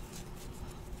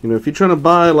 You know, if you're trying to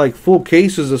buy like full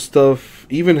cases of stuff,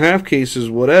 even half cases,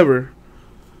 whatever,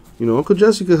 you know, Uncle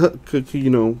Jesse could do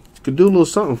a little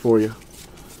something for you.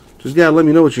 Just gotta let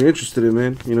me know what you're interested in,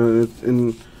 man. You know,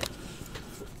 and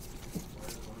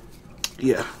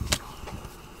yeah.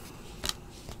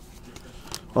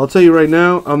 I'll tell you right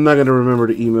now, I'm not gonna remember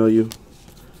to email you,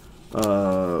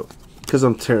 because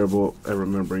I'm terrible at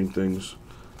remembering things.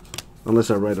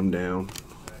 Unless I write them down.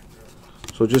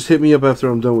 So just hit me up after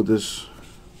I'm done with this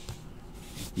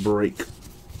break.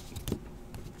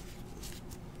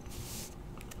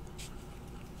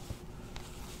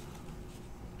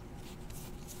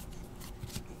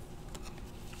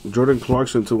 Jordan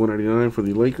Clarkson to 199 for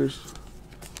the Lakers.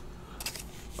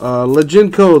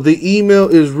 Legenco, the email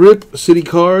is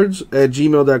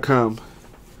ripcitycards@gmail.com.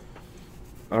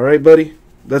 Alright, buddy?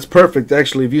 That's perfect,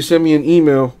 actually. If you send me an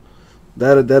email,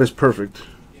 that is perfect.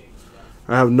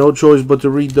 I have no choice but to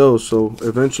read those, so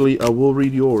eventually I will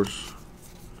read yours.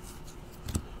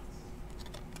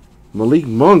 Malik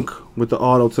Monk with the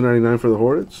auto to 99 for the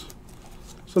Hornets.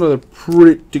 It's another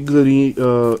pretty good,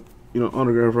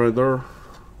 autograph right there.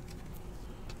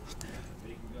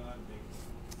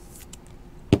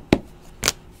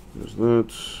 There's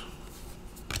that,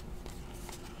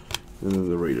 and then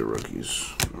the Raider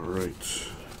rookies. All right.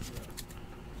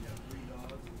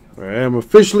 I am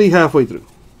officially halfway through.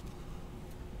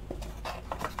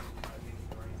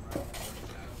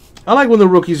 I like when the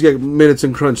rookies get minutes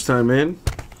in crunch time, man.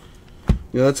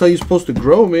 You know, that's how you're supposed to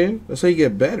grow, man. That's how you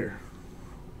get better.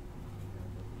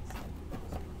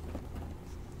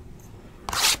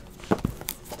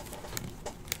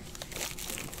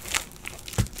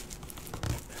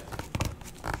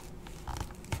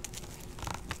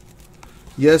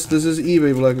 Yes, this is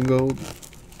eBay black and gold.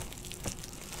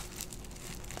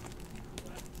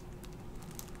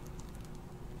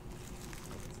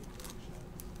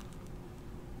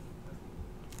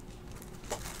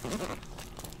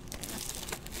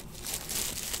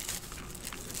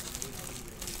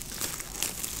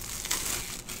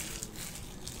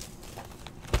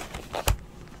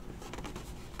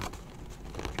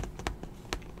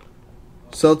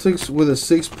 Celtics with a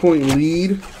 6-point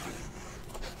lead.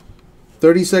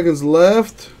 30 seconds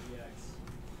left.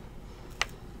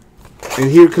 And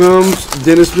here comes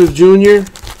Dennis Smith Jr.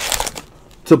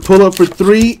 to pull up for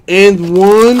 3 and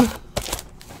 1.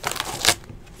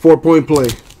 4-point play.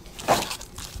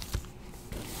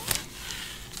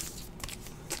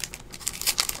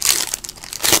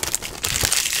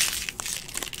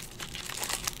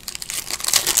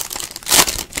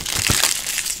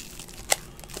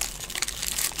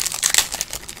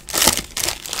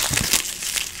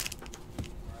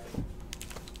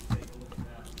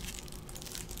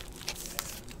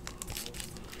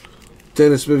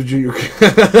 Dennis Smith Jr.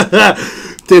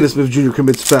 Dennis Smith Jr.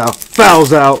 commits foul.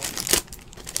 Fouls out.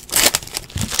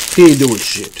 He ain't doing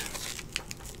shit.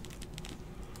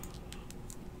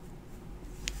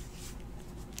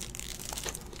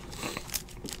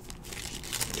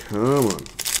 Come on.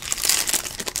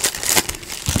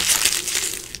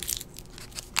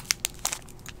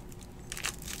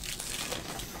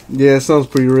 Yeah, it sounds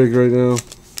pretty rigged right now.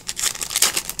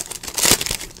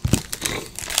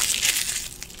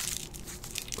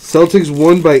 Celtics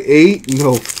won by 8?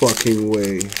 No fucking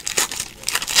way.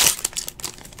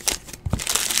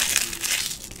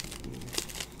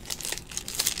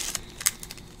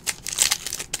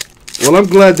 Well, I'm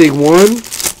glad they won.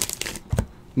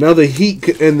 Now the Heat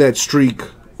could end that streak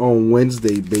on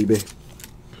Wednesday, baby.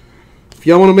 If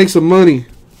y'all want to make some money,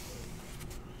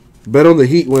 bet on the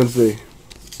Heat Wednesday.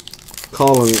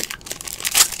 Calling it.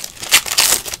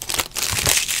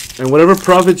 And whatever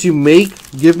profits you make,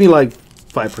 give me like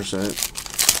 5%.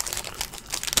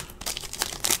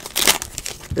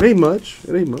 It ain't much.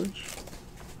 It ain't much.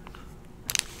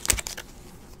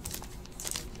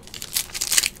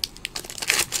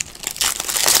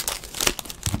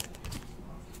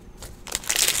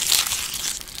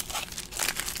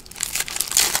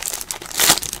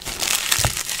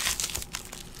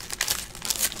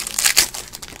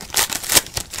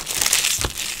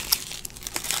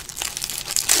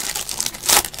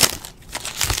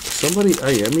 Somebody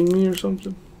IMing me or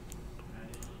something?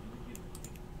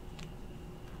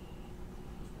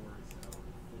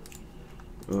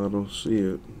 I don't see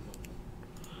it.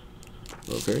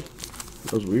 Okay.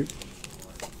 That was weird.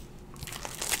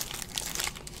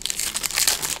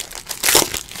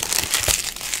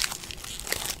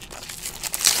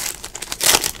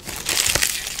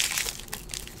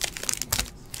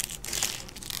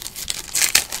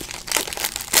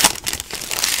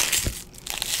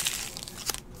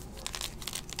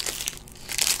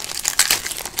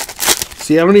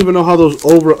 See, I don't even know how those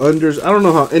over-unders... I don't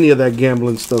know how any of that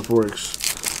gambling stuff works.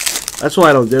 That's why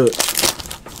I don't do it.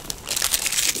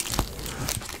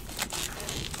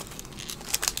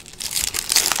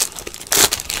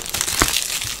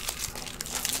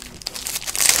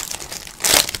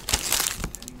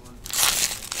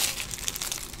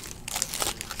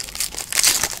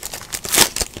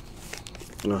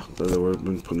 Oh, there would have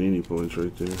been Panini points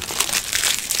right there.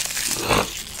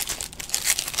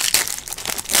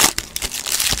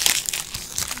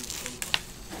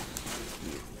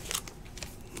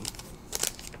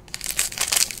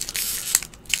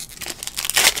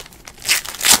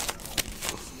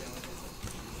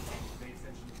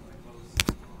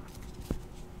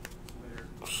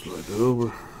 Slide it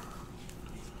over.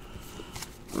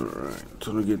 Alright,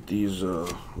 so to get these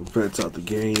vets out the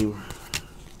game.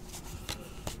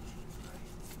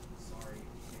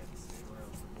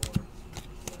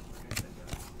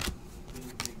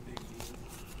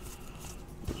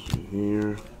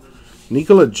 Here.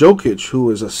 Nikola Jokic, who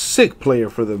is a sick player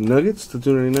for the Nuggets, to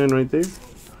 299 right there.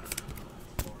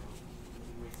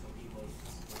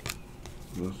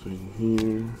 Nothing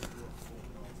here.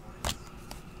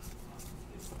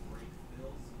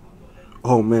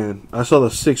 Oh man, I saw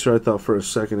the Sixer. I thought for a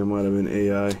second it might have been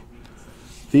AI.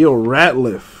 Theo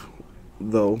Ratliff,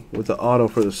 though, with the auto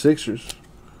for the Sixers.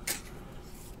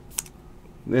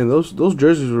 Man, those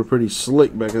jerseys were pretty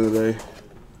slick back in the day.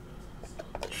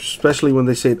 Especially when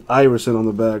they said Iverson on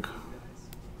the back.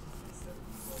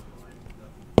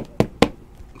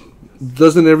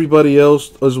 Doesn't everybody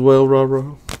else as well,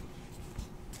 Rob?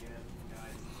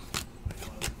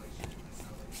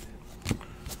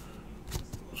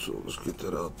 So let's get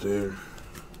that out there.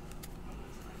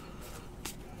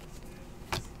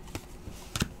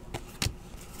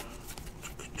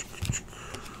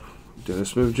 Dennis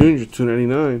Smith Jr.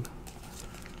 $2.99.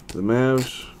 The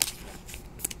Mavs.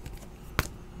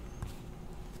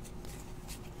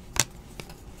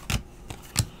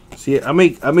 See, I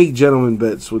make gentleman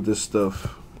bets with this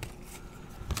stuff.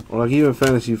 Or like even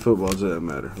fantasy football, does that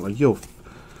matter? Like, yo,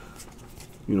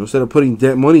 you know, instead of putting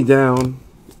money down,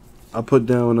 I put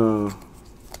down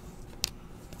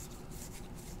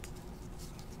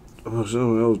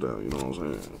something else down, you know what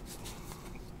I'm saying?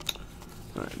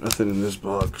 Alright, nothing in this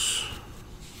box.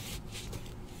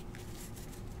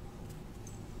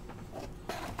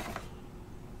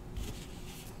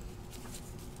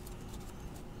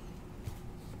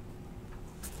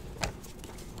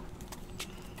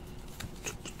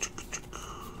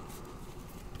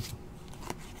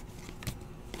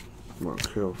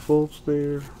 Markelle Fultz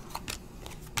there.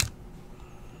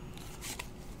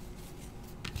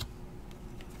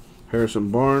 Harrison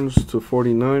Barnes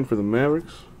 /49 for the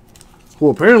Mavericks, who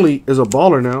apparently is a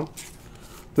baller now.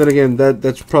 Then again,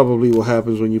 that's probably what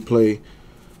happens when you play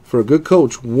for a good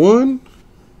coach. And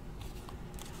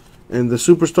the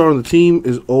superstar on the team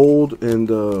is old and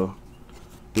you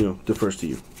know, defers to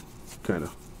you, kind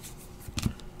of.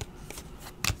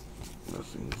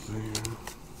 Nothing there.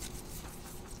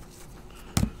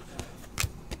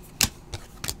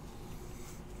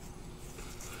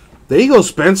 There you go,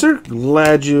 Spencer.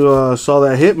 Glad you saw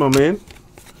that hit, my man.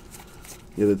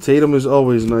 Yeah, the Tatum is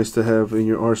always nice to have in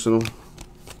your arsenal.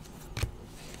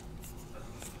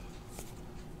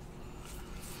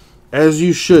 As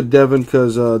you should, Devin,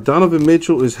 because Donovan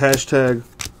Mitchell is hashtag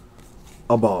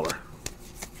a baller.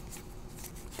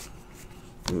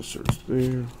 Inserts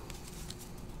there.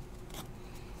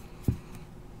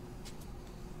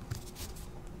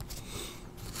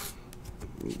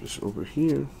 Just over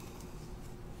here.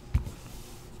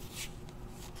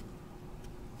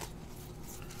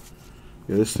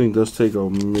 Yeah, this thing does take a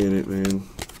minute, man.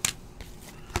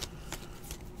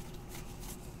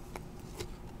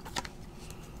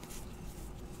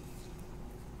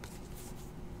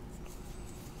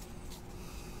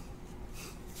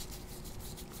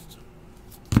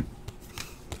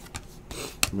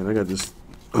 Man, I got this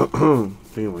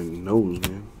thing on my nose,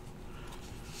 man.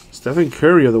 Stephen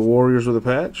Curry of the Warriors with a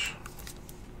patch.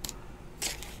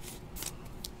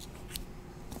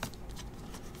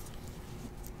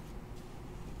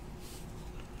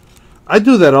 I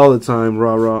do that all the time,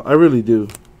 rah-rah. I really do.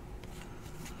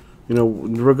 You know,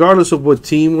 regardless of what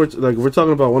team we're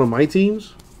talking about, one of my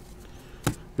teams.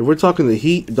 If we're talking the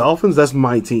Heat, Dolphins, that's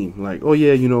my team. Like, oh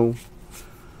yeah, you know,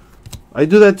 I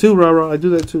do that too, rah-rah. I do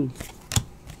that too.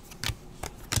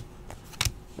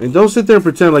 And don't sit there and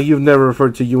pretend like you've never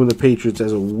referred to you and the Patriots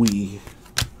as a we.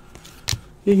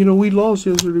 Yeah, you know, we lost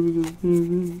yesterday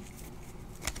because.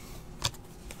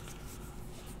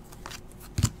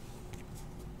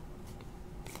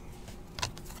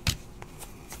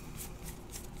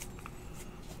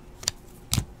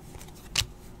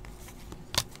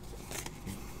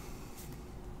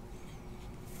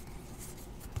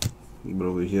 But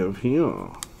over here,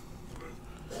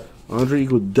 Andre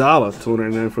Iguodala,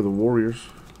 $2.99 for the Warriors.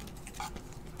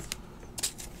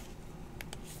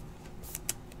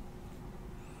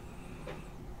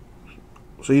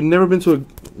 So you've never been to a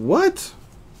what?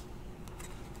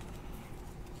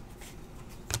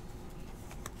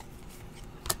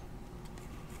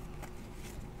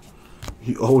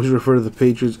 You always refer to the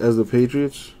Patriots as the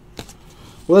Patriots?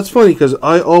 Well, that's funny because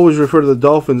I always refer to the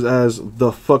Dolphins as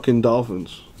the fucking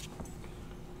Dolphins.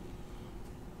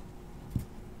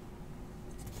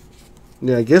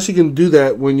 Yeah, I guess you can do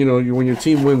that when you know when your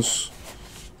team wins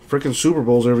freaking Super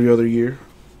Bowls every other year.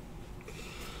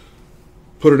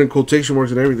 Put it in quotation marks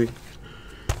and everything.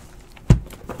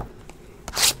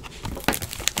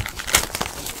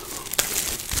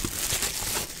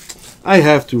 I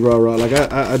have to, rah-rah. Like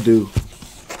I do.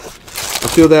 I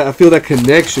feel that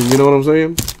connection, you know what I'm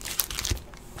saying?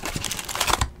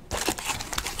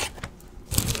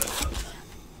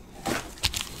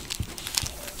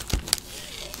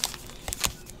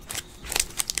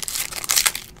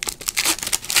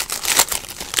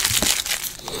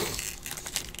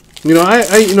 You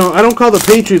know, I don't call the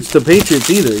Patriots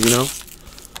either, you know.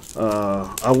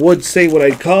 I would say what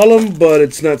I'd call them, but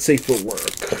it's not safe for work.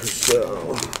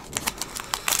 So,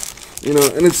 you know,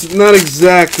 and it's not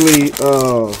exactly,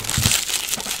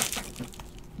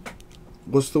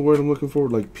 what's the word I'm looking for?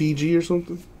 Like PG or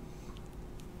something?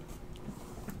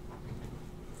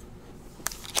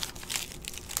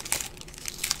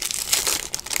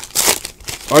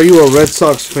 Are you a Red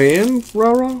Sox fan,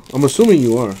 Rara? I'm assuming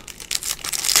you are.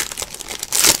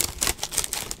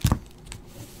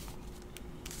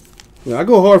 Yeah, I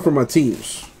go hard for my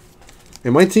teams.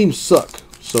 And my teams suck.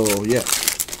 So, yeah.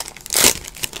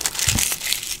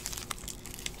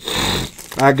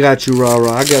 I got you,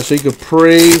 rah-rah. I got so you can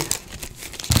prey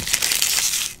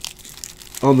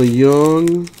on the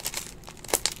young,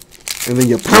 and then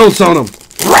you pounce on them.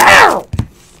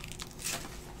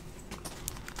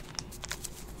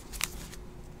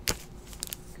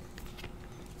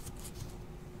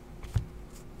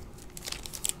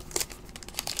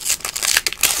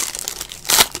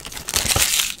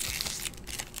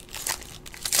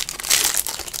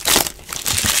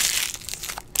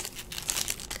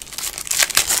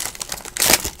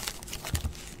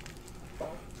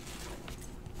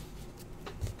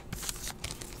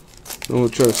 I'm going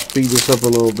to try to speed this up a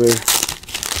little bit.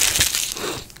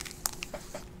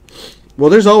 Well,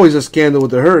 there's always a scandal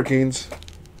with the Hurricanes.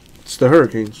 It's the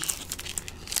Hurricanes.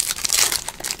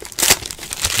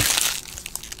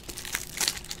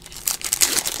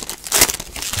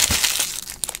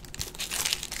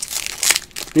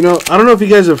 You know, I don't know if you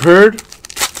guys have heard,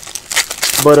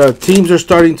 but teams are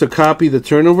starting to copy the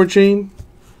turnover chain.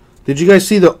 Did you guys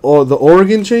see the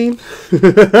Oregon chain?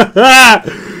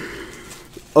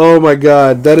 Oh my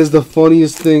God, that is the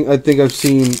funniest thing I think I've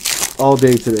seen all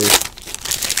day today.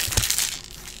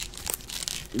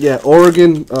 Yeah,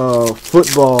 Oregon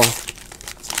football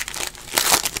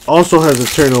also has a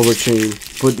turnover chain,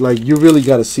 but like you really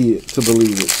got to see it to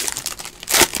believe it.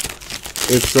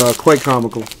 It's quite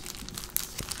comical.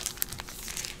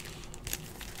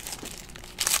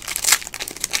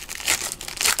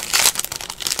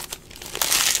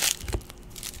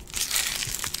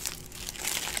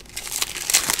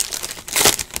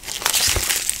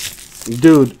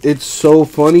 Dude, it's so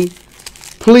funny.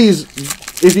 Please,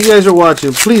 if you guys are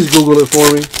watching, please Google it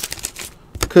for me.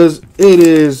 Because it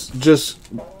is just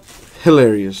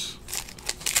hilarious.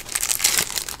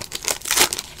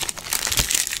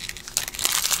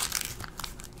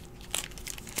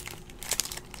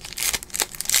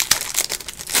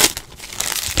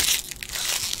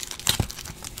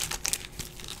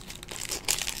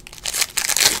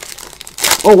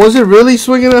 Oh, was it really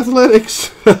Swinging Athletics?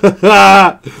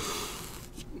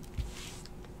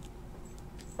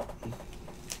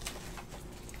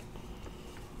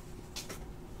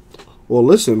 Well,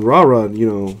 listen, rah-rah, you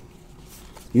know,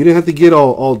 you didn't have to get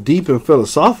all deep and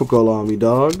philosophical on me,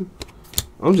 dog.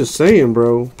 I'm just saying,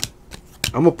 bro.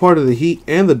 I'm a part of the Heat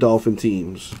and the Dolphin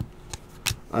teams.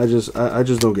 I just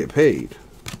don't get paid.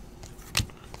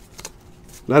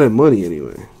 Not in money,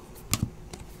 anyway.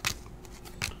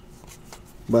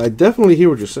 But I definitely hear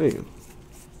what you're saying.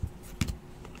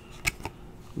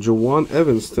 Jawan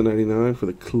Evans to 99 for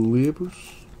the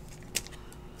Clippers.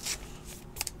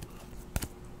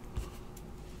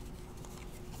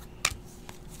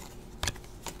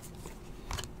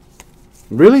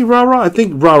 Really, rah-rah? I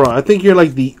think you're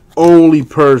like the only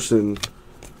person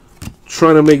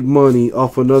trying to make money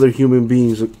off another human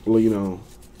being's, you know,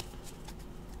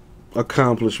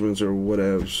 accomplishments or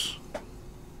whatevs.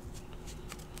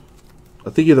 I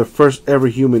think you're the first ever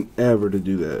human ever to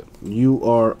do that. You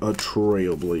are a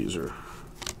trailblazer.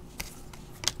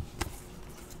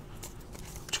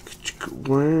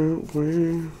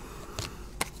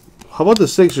 How about the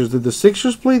Sixers? Did the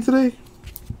Sixers play today?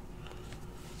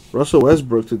 Russell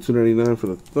Westbrook to 299 for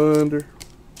the Thunder.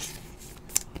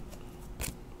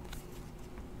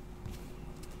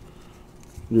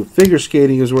 Dude, figure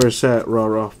skating is where it's at,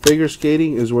 rah-rah. Figure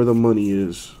skating is where the money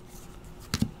is.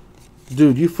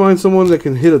 Dude, you find someone that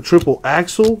can hit a triple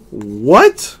axel?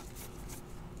 What?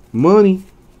 Money.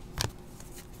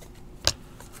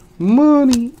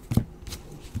 Money.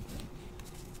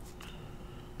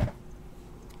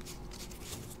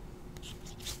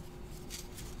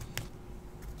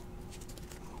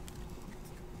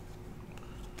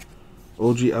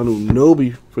 OG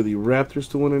Anunoby for the Raptors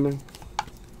to 199.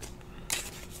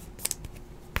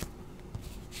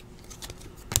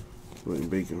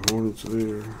 Bacon Hornets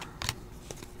there.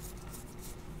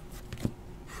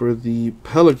 For the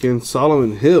Pelicans,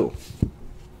 Solomon Hill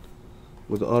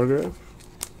with the autograph.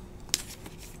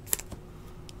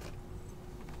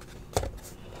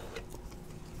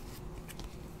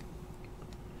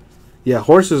 Yeah,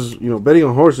 horses, you know, betting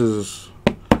on horses is,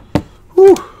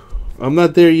 whew, I'm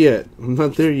not there yet. I'm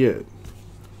not there yet.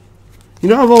 You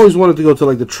know, I've always wanted to go to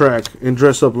like the track and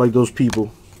dress up like those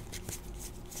people.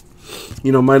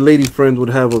 You know, my lady friend would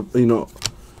have a, you know,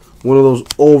 one of those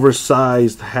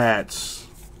oversized hats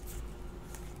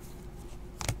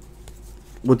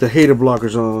with the hater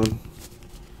blockers on.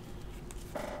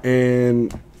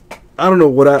 And I don't know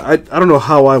what I don't know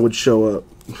how I would show up.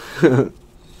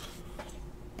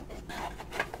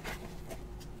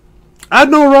 I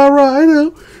know, rah-rah, I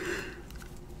know.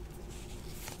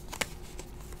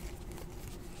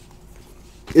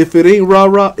 If it ain't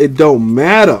rah-rah, it don't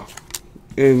matter.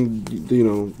 And, you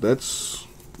know, that's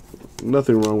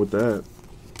nothing wrong with that.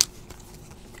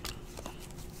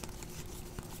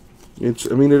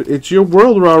 I mean, it's your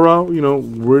world, rah-rah. You know,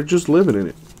 we're just living in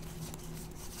it.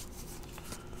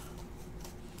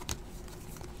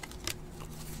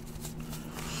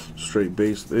 Straight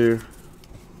base there.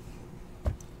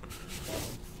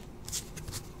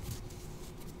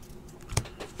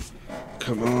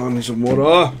 Come on, need some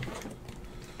water.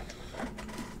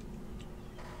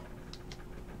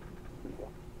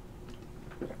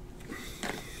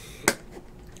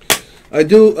 I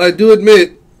do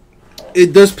admit,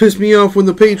 it does piss me off when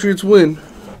the Patriots win,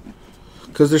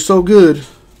 because they're so good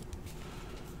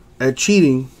at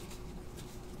cheating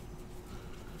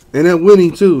and at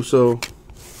winning too. So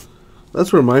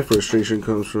that's where my frustration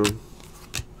comes from.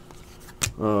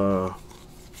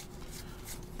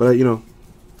 But you know,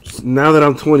 now that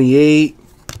I'm 28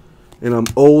 and I'm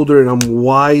older and I'm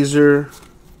wiser,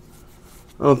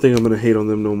 I don't think I'm gonna hate on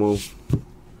them no more.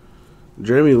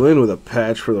 Jeremy Lin with a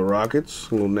patch for the Rockets.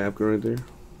 A little napkin right there.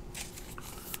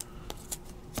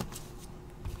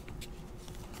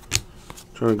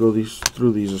 Trying to go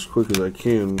through these as quick as I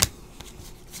can.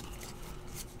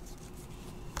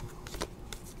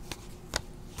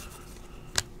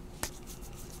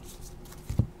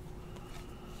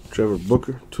 Trevor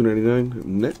Booker, $2.99.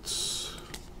 Nets.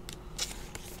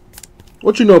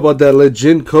 What you know about that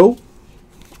legend coat?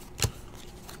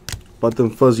 About them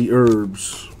fuzzy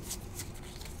herbs.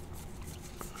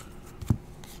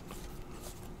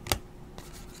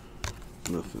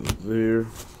 Nothing there.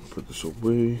 Put this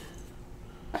away.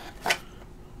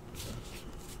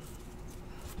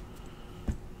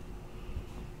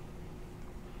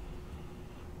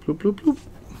 Bloop, bloop, bloop.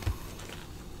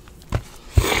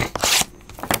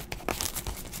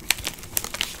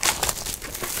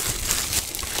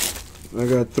 I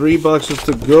got 3 boxes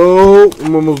to go.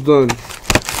 I'm almost done.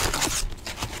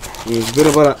 It's been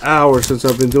about an hour since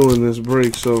I've been doing this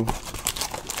break, so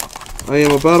I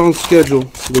am about on schedule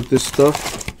with this stuff.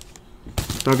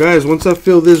 Now, guys, once I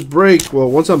fill this break, well,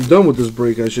 once I'm done with this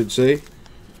break, I should say,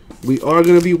 we are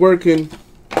going to be working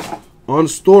on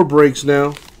store breaks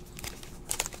now.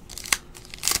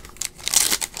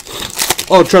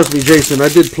 Oh, trust me, Jason, I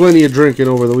did plenty of drinking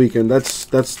over the weekend. That's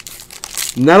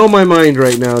not on my mind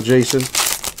right now, Jason.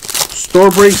 Store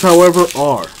breaks, however,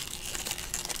 are.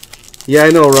 Yeah, I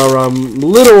know, Rara. I'm a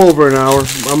little over an hour.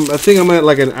 I think I'm at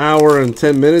like an hour and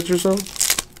 10 minutes or so.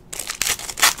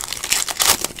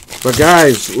 But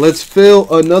guys, let's fill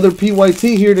another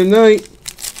PYT here tonight.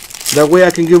 That way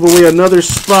I can give away another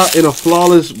spot in a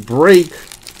flawless break.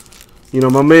 You know,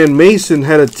 my man Mason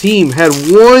had a team, had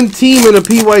one team in a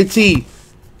PYT.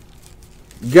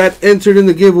 Got entered in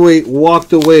the giveaway,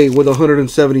 walked away with a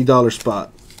 $170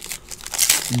 spot.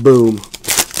 Boom.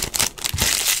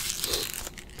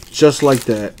 Just like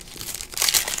that.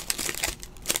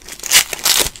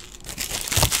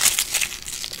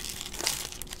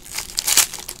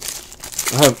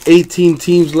 I have 18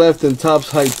 teams left in Topps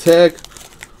High Tech.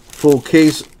 Full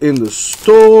case in the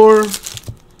store.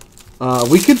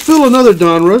 We could fill another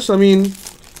Donruss. I mean,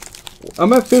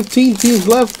 I'm at 15 teams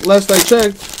left, last I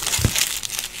checked.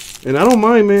 And I don't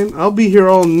mind, man. I'll be here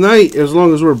all night as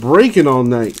long as we're breaking all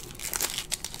night.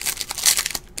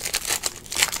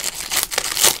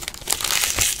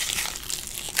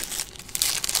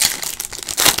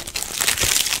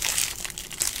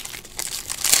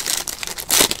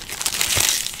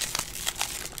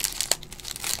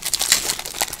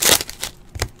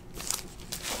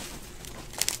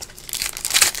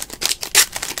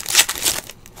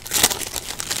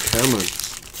 Come on.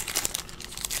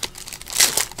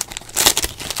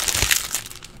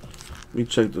 Let me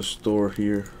check the store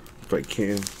here if I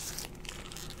can.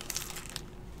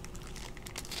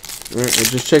 Alright, I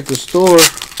just checked the store.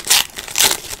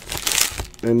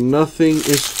 And nothing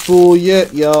is full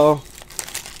yet, y'all.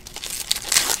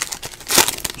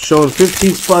 Showing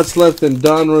 15 spots left in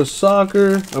Donruss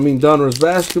soccer. Donruss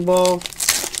basketball.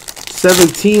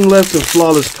 17 left in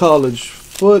Flawless College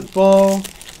football.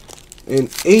 And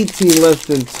 18 left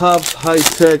in Topps High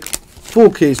Tech full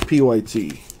case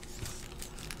PYT.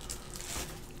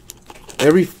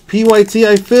 Every PYT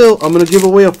I fill, I'm going to give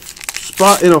away a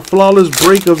spot in a flawless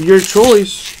break of your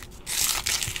choice.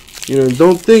 You know,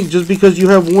 don't think just because you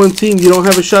have one team, you don't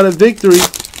have a shot at victory.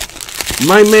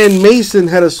 My man Mason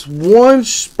had a one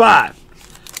spot.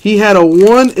 He had a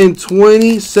 1 in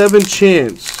 27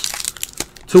 chance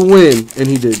to win, and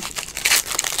he did.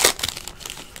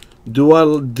 Do I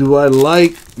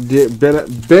like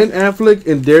Ben Affleck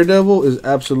in Daredevil is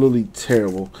absolutely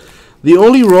terrible. The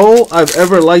only role I've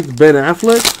ever liked Ben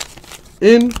Affleck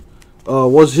in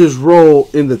was his role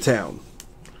in The Town.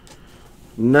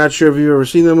 Not sure if you've ever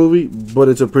seen that movie, but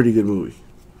it's a pretty good movie.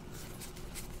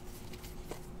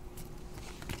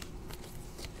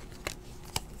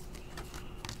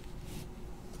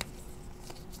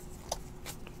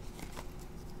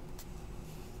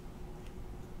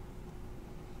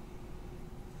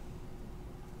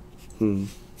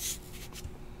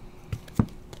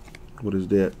 What is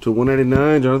that? To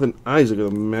 199, Jonathan Isaac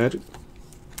of the Magic.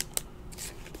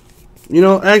 You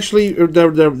know, actually,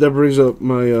 that brings up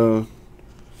my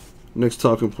next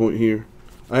talking point here.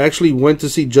 I actually went to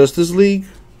see Justice League,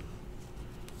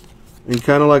 and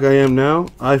kind of like I am now,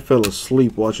 I fell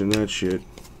asleep watching that shit.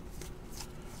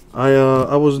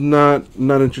 I was not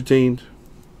entertained.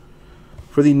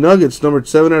 For the Nuggets, numbered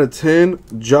 7 out of 10,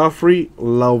 Joffrey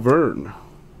Lauverne.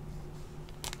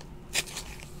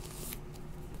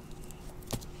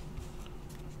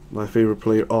 My favorite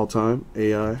player all time,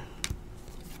 AI.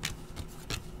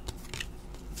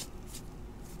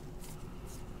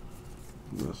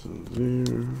 Nothing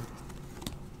there.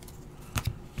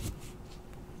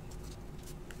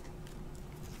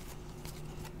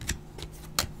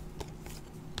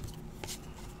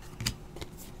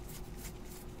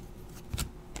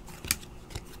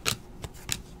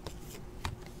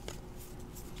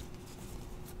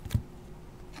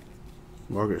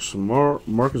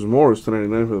 Marcus Morris to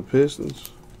 99 for the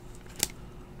Pistons.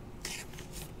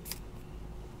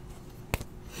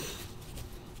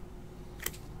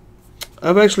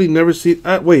 I've actually never seen.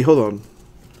 Wait, hold on.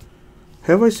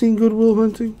 Have I seen Good Will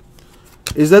Hunting?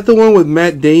 Is that the one with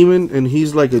Matt Damon and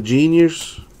he's like a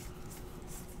genius?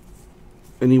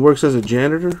 And he works as a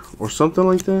janitor or something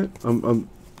like that? I'm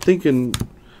thinking,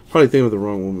 probably thinking of the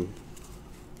wrong woman.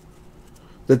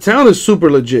 The Town is super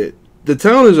legit. The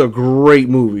Town is a great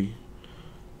movie.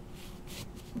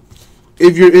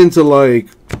 If you're into, like,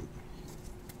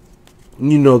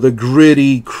 you know, the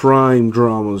gritty crime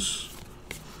dramas.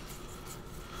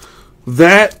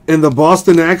 That and the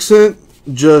Boston accent,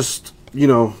 just, you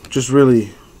know, just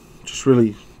really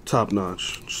top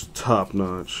notch. Just top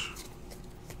notch.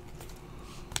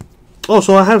 Oh,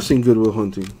 so I have seen Good Will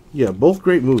Hunting. Yeah, both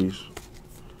great movies.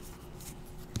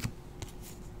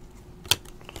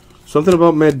 Something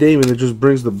about Matt Damon that just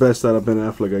brings the best out of Ben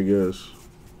Affleck, I guess.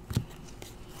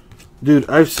 Dude,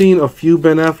 I've seen a few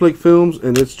Ben Affleck films,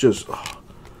 and it's just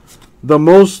the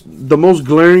most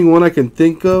glaring one I can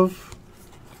think of.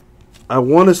 I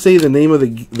want to say the name of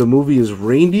the movie is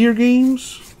Reindeer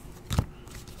Games.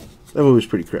 That movie's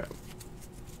pretty crap.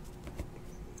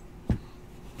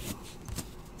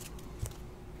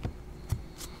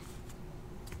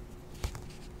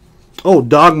 Oh,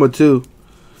 Dogma too.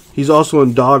 He's also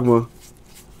in Dogma.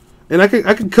 And I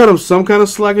could cut him some kind of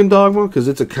slack in Dogma because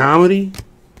it's a comedy.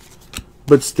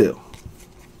 But still.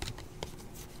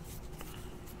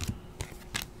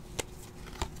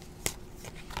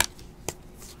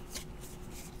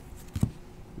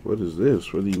 What is this?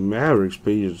 For the Mavericks,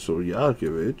 Peja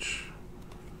Stojakovic.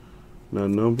 Not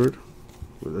numbered.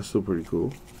 But that's still pretty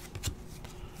cool.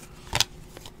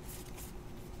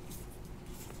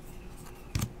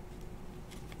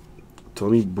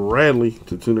 Tony Bradley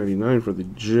to 299 for the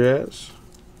Jazz.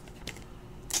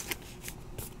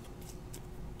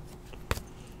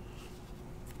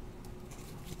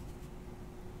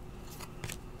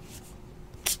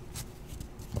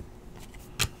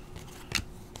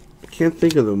 I can't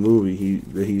think of the movie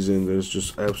that he's in that's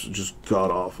just absolutely just god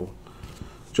awful.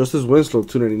 Justice Winslow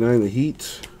 299 the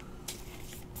Heat.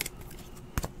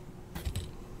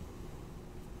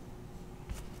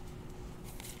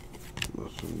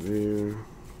 Nothing there.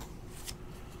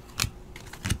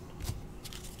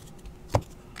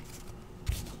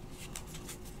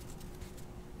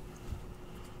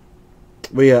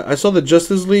 But yeah, I saw the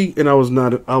Justice League and I was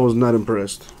not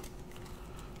impressed.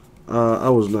 I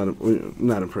was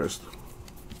not impressed.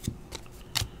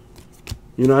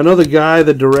 You know, I know the guy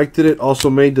that directed it also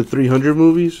made the 300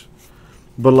 movies,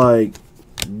 but like,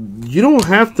 you don't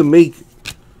have to make,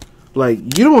 like,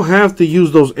 you don't have to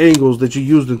use those angles that you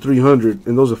used in 300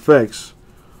 and those effects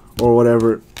or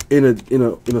whatever in a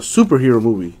superhero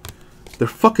movie. They're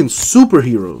fucking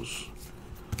superheroes.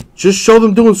 Just show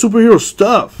them doing superhero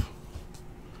stuff.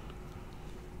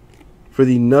 For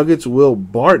the Nuggets, Will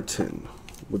Barton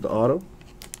with the auto.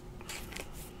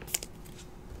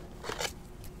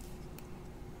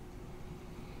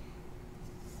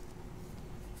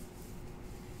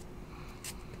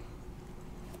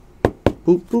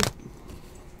 Boop, boop.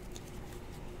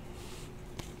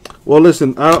 Well,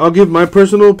 listen, I'll give my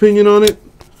personal opinion on it.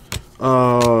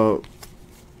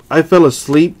 I fell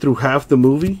asleep through half the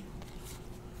movie.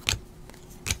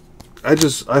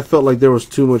 I felt like there was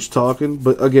too much talking.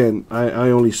 But again, I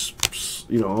only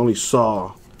only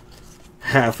saw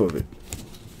half of it.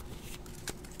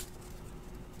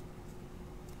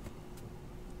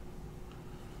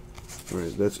 All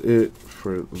right, that's it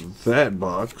for that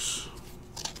box.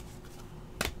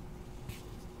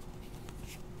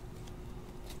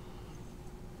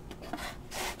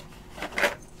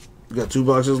 Got 2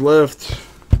 boxes left.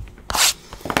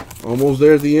 Almost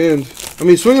there at the end. I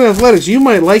mean, Swinging Athletics, you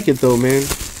might like it though, man.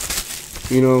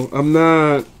 You know, I'm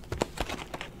not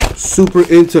super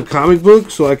into comic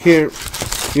books, so I can't.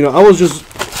 You know, I was just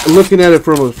looking at it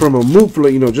from a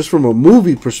movie, just from a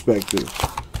movie perspective.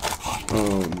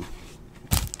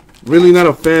 Really not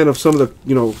a fan of some of the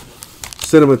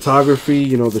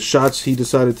cinematography, the shots he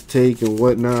decided to take and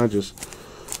whatnot.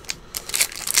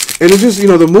 And it's just,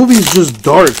 the movie's just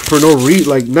dark for no reason.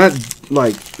 Like, not,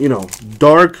 like,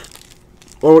 dark.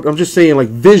 Or I'm just saying, like,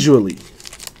 visually.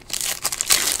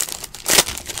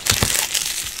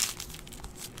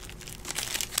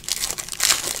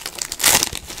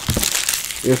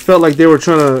 It felt like they were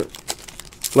trying to,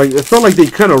 it felt like they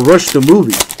kind of rushed the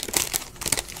movie.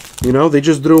 They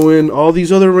just threw in all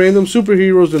these other random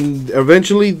superheroes, and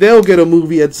eventually they'll get a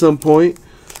movie at some point,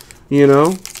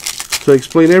 to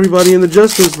explain everybody in the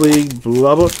Justice League,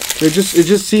 blah blah. It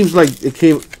just seems like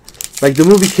the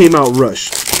movie came out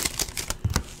rushed.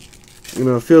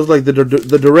 It feels like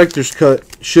the director's cut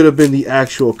should have been the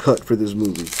actual cut for this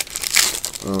movie.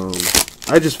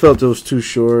 I just felt it was too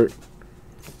short.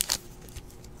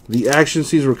 The action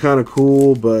scenes were kind of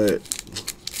cool, but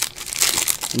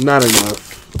not enough.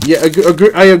 Yeah,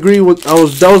 I agree with.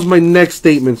 That was my next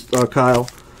statement, Kyle.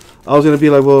 I was gonna be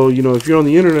like, well, if you're on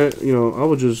the internet, I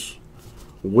would just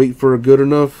wait for a good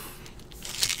enough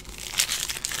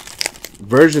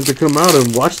version to come out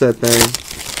and watch that thing.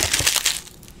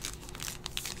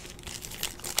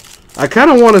 I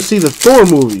kind of want to see the Thor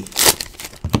movie,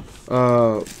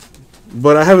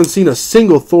 but I haven't seen a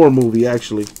single Thor movie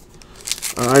actually.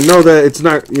 I know that it's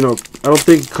not, I don't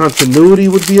think continuity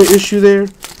would be an issue there.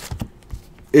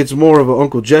 It's more of an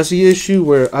Uncle Jesse issue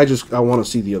where I want to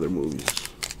see the other movies.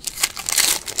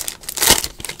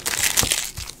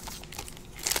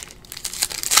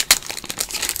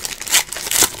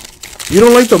 You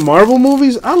don't like the Marvel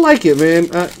movies? I like it, man.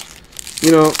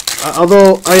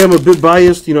 Although I am a bit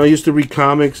biased, I used to read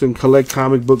comics and collect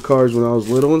comic book cards when I was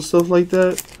little and stuff like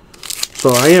that.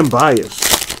 So I am biased.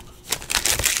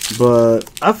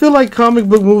 But I feel like comic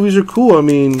book movies are cool. I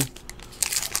mean,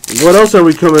 what else are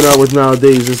we coming out with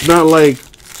nowadays? It's not like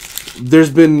there's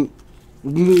been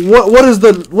what is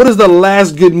the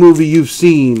last good movie you've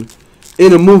seen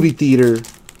in a movie theater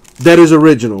that is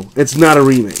original? It's not a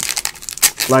remake.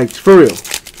 Like, for real.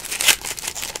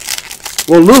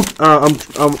 Well, Luke,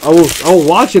 I'll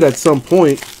watch it at some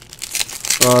point.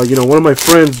 One of my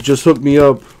friends just hooked me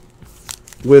up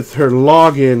with her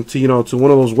login to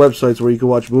one of those websites where you can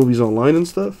watch movies online and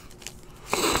stuff.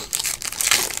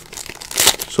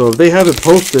 So if they have it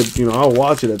posted, I'll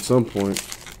watch it at some point.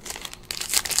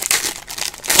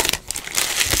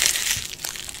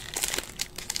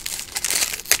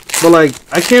 But like,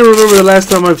 I can't remember the last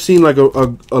time I've seen like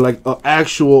a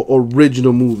actual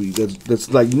original movie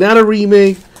that's like not a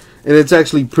remake and it's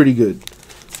actually pretty good.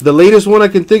 The latest one I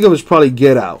can think of is probably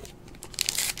Get Out.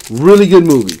 Really good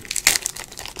movie.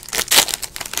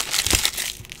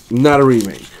 Not a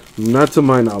remake. Not to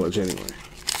my knowledge, anyway.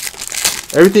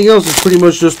 Everything else is pretty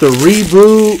much just a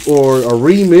reboot or a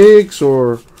remix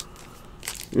or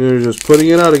just putting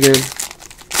it out again.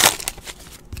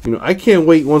 I can't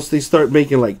wait once they start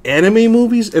making like anime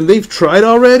movies, and they've tried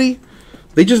already.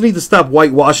 They just need to stop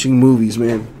whitewashing movies,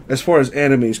 man, as far as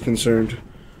anime is concerned.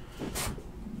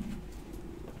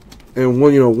 And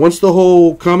when once the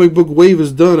whole comic book wave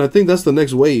is done, I think that's the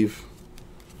next wave.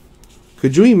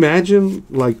 Could you imagine,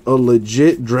 like, a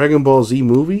legit Dragon Ball Z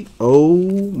movie?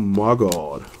 Oh, my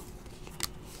God.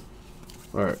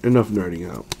 Alright, enough nerding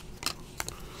out.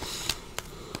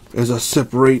 As I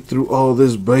separate through all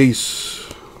this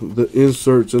base, the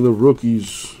inserts and the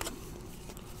rookies,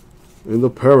 and the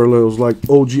parallels like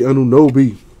OG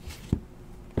Anunoby,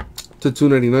 to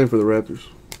 $2.99 for the Raptors.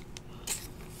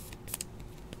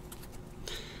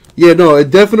 Yeah, no, it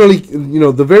definitely,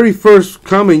 the very first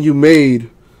comment you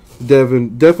made,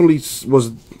 Devin, definitely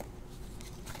was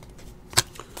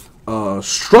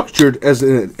structured as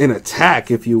an attack,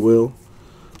 if you will.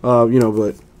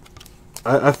 But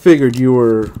I figured you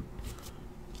were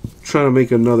trying to make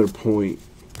another point.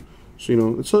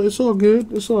 So, it's all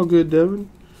good. It's all good, Devin.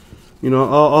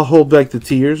 I'll hold back the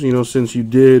tears, since you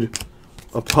did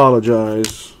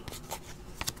apologize,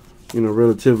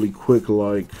 relatively quick,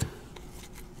 like.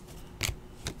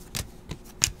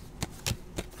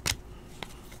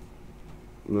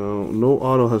 No, no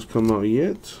auto has come out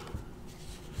yet.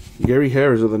 Gary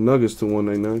Harris of the Nuggets to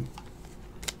 199.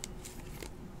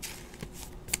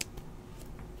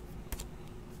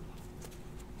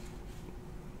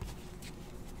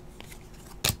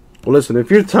 Well, listen,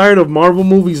 if you're tired of Marvel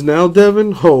movies now,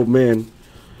 Devin, oh man,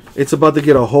 it's about to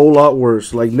get a whole lot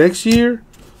worse. Like next year,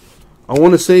 I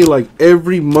want to say like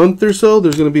every month or so,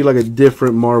 there's going to be like a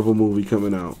different Marvel movie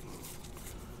coming out.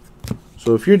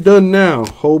 So if you're done now,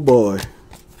 oh boy,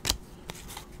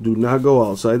 do not go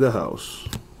outside the house.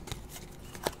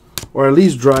 Or at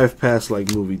least drive past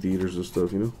like movie theaters and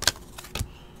stuff, you know?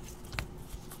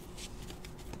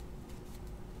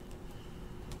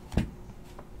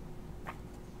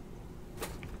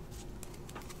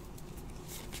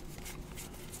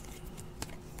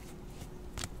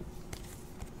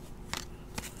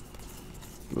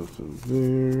 Nothing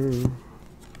there.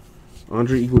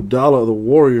 Andre Iguodala of the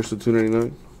Warriors to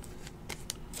 299.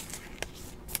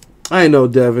 I know,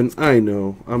 Devin. I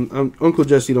know. I'm Uncle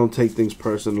Jesse. Don't take things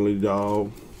personally,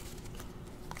 dog.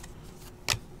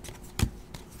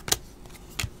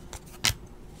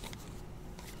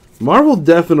 Marvel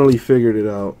definitely figured it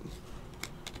out.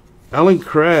 Alan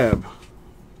Crabb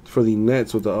for the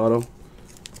Nets with the auto.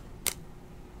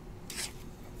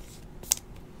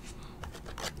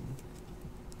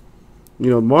 You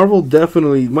know, Marvel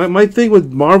definitely... My thing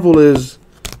with Marvel is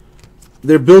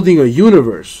they're building a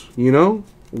universe, you know?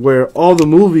 Where all the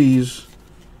movies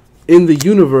in the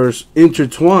universe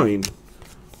intertwine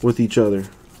with each other.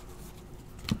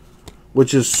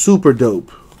 Which is super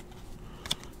dope.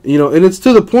 You know, and it's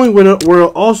to the point where it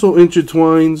also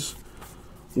intertwines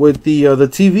with the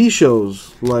TV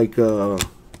shows. Like,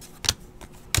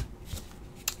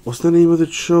 what's the name of the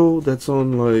show that's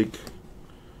on, like...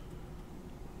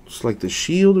 It's like The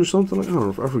Shield or something. I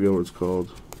don't know. I forget what it's called.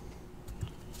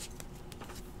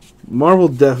 Marvel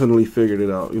definitely figured it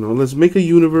out. You know, let's make a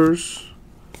universe.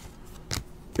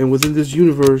 And within this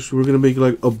universe, we're going to make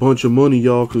like a bunch of money,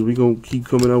 y'all. Because we're going to keep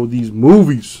coming out with these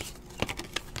movies.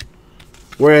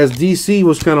 Whereas DC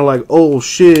was kind of like, oh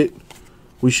shit.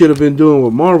 We should have been doing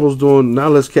what Marvel's doing. Now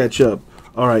let's catch up.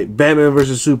 Alright, Batman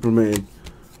vs. Superman.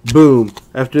 Boom.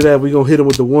 After that, we're going to hit him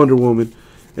with the Wonder Woman.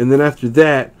 And then after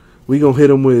that, we gonna hit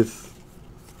him with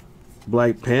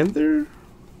Black Panther?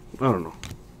 I don't know.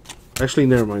 Actually,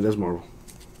 never mind. That's Marvel.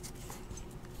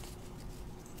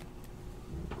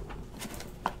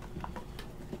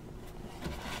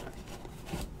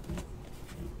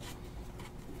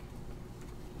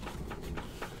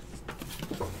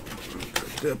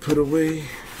 Put that put away.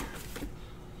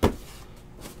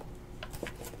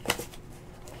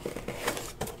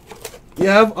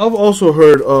 Yeah, I've also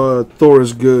heard Thor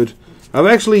is good.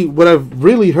 What I've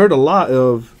really heard a lot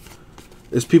of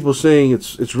is people saying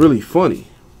it's really funny.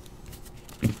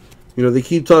 You know, they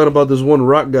keep talking about this one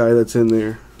rock guy that's in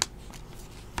there.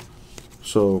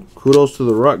 So, kudos to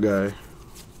the rock guy.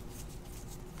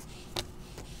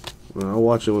 Well, I'll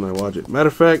watch it when I watch it. Matter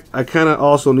of fact, I kind of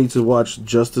also need to watch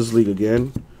Justice League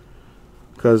again.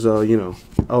 Because, you know,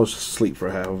 I was asleep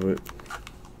for half of it.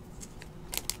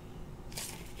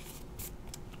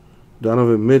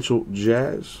 Donovan Mitchell,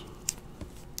 Jazz.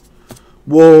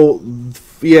 Well,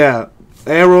 yeah,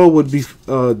 Arrow would be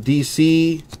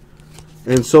DC,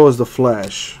 and so is the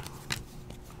Flash,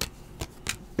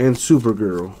 and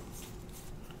Supergirl,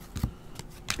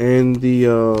 and the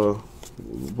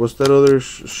what's that other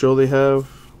show they have,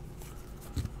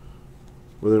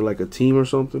 where they're like a team or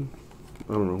something?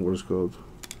 I don't know what it's called.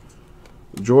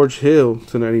 George Hill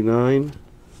to 99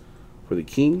 for the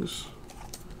Kings.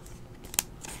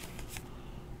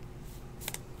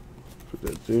 Put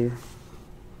that there.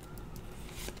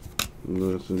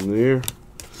 Nothing there.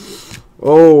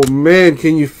 Oh man,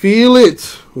 can you feel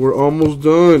it? We're almost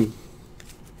done.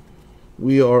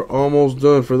 We are almost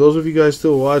done. For those of you guys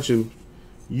still watching,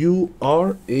 you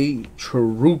are a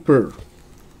trooper.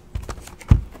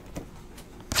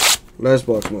 Last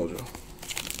box mojo.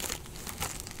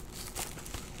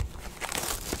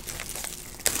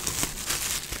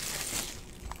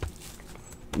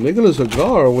 Nicholas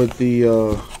Hagar with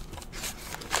the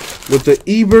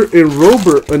Ebert and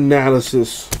Robert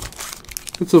analysis.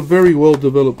 It's a very well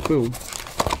developed film.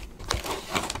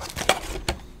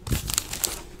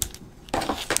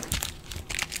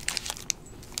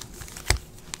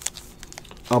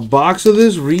 A box of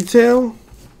this retail?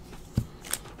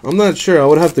 I'm not sure. I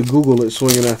would have to Google it,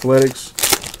 Swinging Athletics.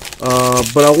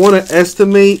 But I want to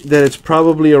estimate that it's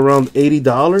probably around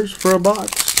 $80 for a box.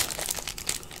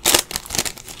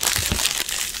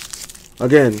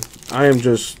 Again, I am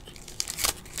just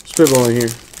spitballing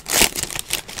here.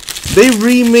 They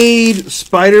remade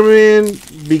Spider-Man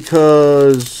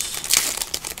because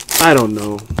I don't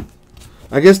know.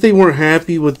 I guess they weren't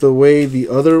happy with the way the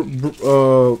other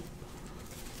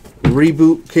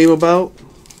reboot came about.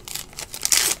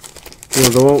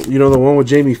 The one with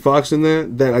Jamie Foxx in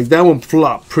that. That one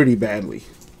flopped pretty badly.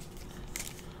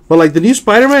 But like the new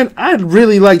Spider-Man, I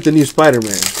really like the new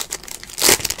Spider-Man.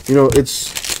 You know,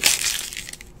 it's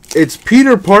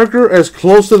Peter Parker as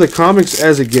close to the comics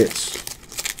as it gets.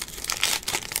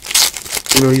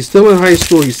 You know, he's still in high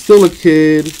school. He's still a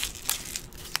kid.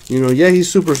 You know, yeah, he's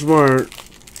super smart,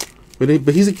 but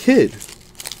he's a kid.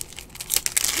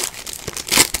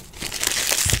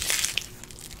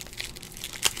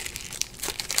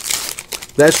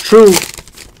 That's true,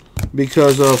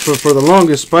 because for the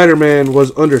longest, Spider-Man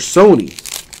was under Sony.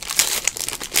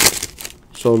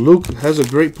 So Luke has a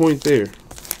great point there.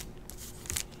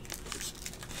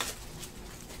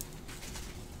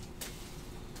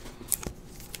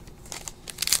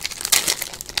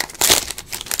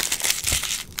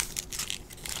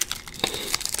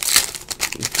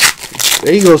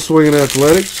 There you go, swinging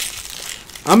athletics.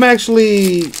 I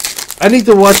need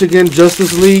to watch again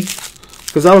Justice League,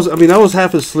 because I was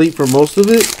half asleep for most of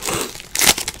it.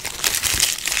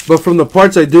 But from the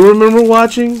parts I do remember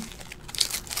watching,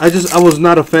 I was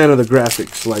not a fan of the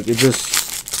graphics. Like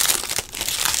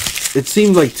it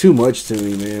seemed like too much to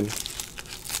me, man.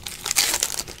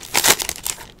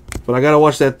 But I gotta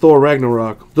watch that Thor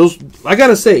Ragnarok. I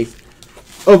gotta say,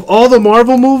 of all the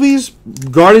Marvel movies,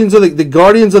 Guardians of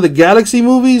the Galaxy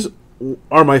movies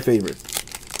are my favorite.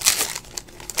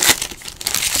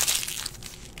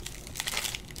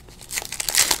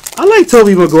 I like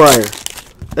Tobey Maguire,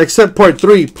 except Part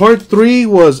 3. Part 3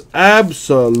 was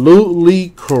absolutely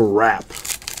crap.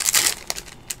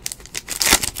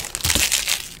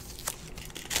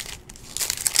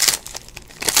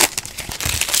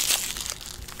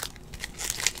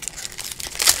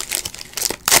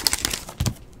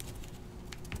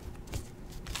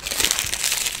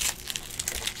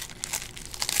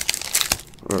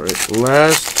 Alright,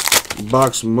 last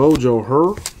box mojo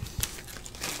her.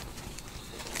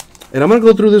 And I'm going to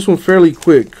go through this one fairly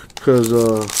quick, because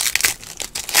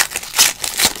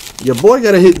your boy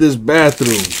got to hit this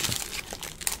bathroom.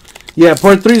 Yeah,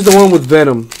 Part 3 is the one with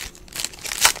Venom.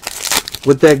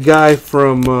 With that guy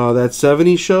from that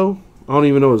 70s show. I don't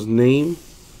even know his name.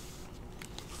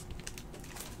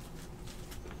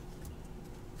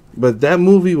 But that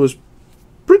movie was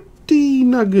pretty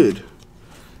not good.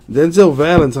 Denzel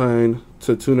Valentine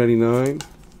to $2.99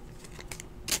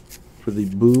 for the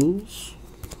Bulls.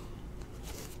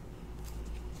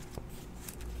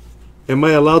 Am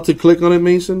I allowed to click on it,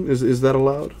 Mason? Is that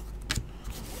allowed?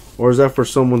 Or is that for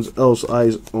someone else's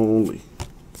eyes only?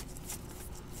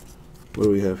 What do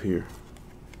we have here?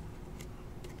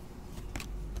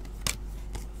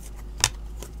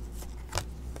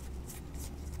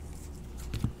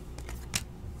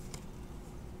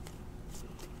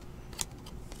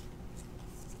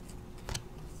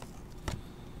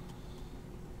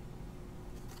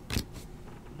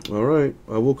 All right,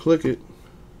 I will click it.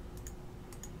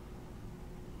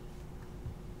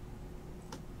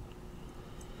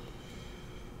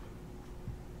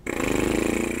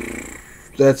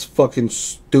 That's fucking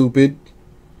stupid.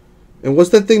 And what's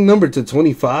that thing numbered to?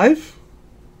 25?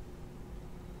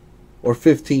 Or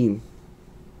 15?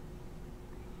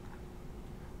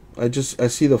 I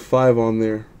see the 5 on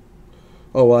there.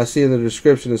 Oh, well, I see in the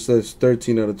description it says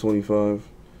 13 out of 25.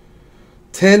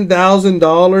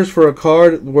 $10,000 for a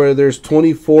card where there's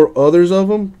 24 others of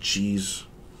them? Jeez.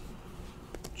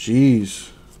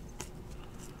 Jeez.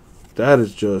 That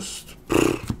is just...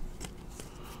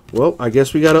 Well, I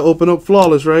guess we got to open up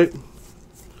Flawless, right?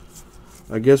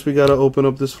 I guess we got to open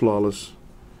up this Flawless.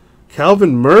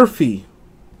 Calvin Murphy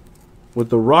with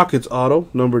the Rockets auto,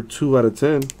 number 2 out of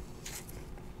 10.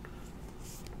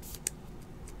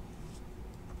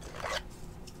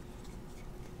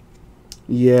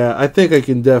 Yeah, I think I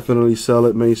can definitely sell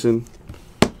it, Mason.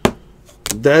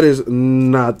 That is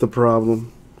not the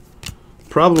problem.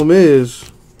 Problem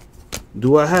is,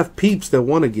 do I have peeps that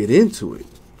want to get into it?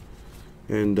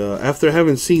 And after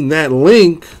having seen that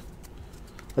link,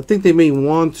 I think they may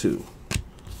want to.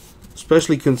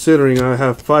 Especially considering I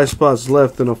have 5 spots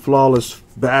left in a Flawless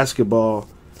basketball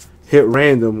hit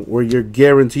random where you're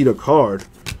guaranteed a card.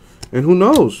 And who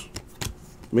knows?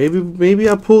 Maybe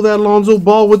I pull that Lonzo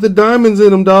Ball with the diamonds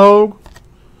in him, dog.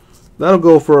 That'll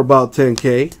go for about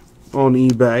 10K on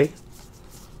eBay.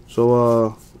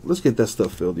 So let's get that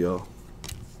stuff filled, y'all.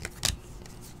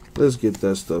 Let's get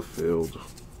that stuff filled.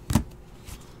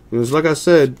 And it's like I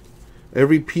said,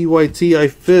 every PYT I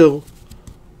fill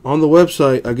on the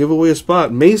website, I give away a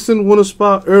spot. Mason won a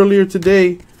spot earlier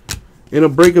today in a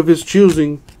break of his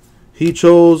choosing, He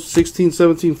chose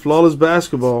 16-17 Flawless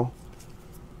Basketball,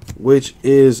 which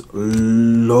is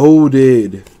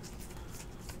loaded.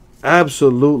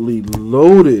 Absolutely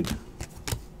loaded.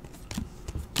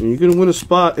 And you can win a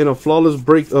spot in a flawless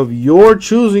break of your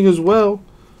choosing as well.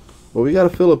 But we got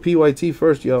to fill a PYT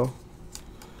first, y'all.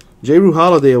 J. Rue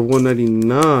Holiday of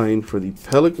 199 for the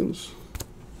Pelicans.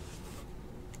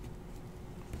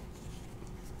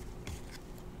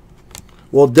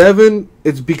 Well, Devin,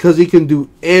 it's because he can do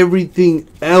everything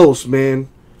else, man.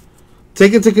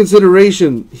 Take into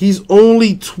consideration, he's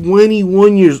only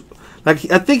 21 years. Like,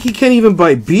 I think he can't even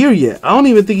buy beer yet. I don't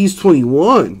even think he's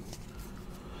 21.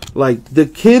 Like, the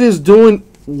kid is doing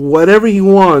whatever he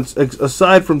wants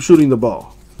aside from shooting the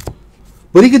ball.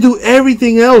 But he can do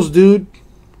everything else, dude.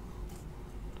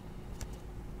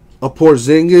 A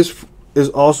Porzingis is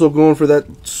also going for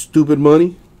that stupid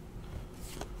money.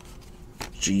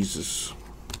 Jesus.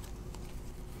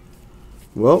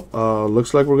 Well,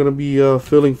 looks like we're going to be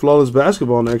filling Flawless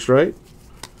Basketball next, right?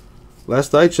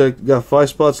 Last I checked, got 5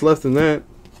 spots left in that.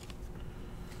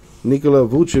 Nikola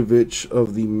Vucevic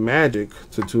of the Magic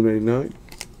to 299.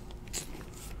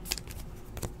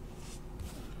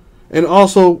 And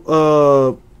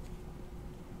also,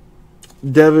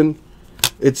 Devin,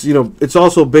 it's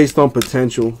also based on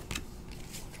potential.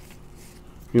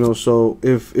 So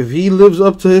if he lives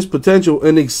up to his potential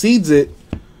and exceeds it,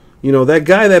 that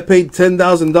guy that paid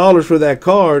 $10,000 for that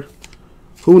card,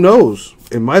 who knows?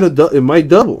 It might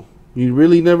double. You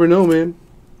really never know, man.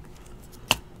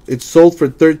 It's sold for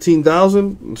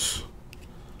 $13,000.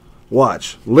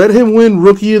 Watch. Let him win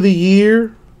Rookie of the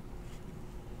Year.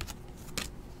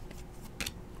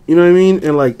 You know what I mean?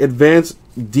 And like advance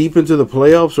deep into the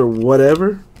playoffs or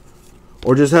whatever.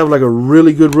 Or just have like a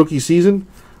really good rookie season.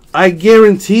 I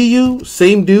guarantee you,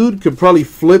 same dude could probably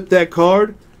flip that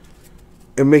card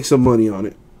and make some money on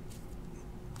it.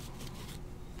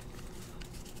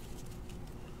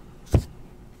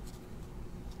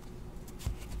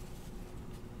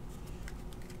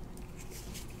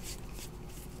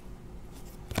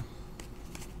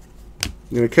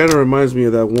 It kind of reminds me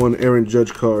of that one Aaron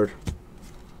Judge card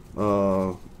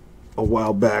a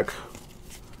while back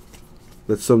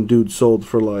that some dude sold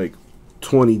for like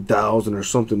 $20,000 or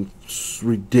something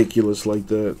ridiculous like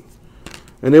that.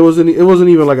 And it wasn't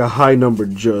even like a high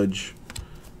numbered Judge.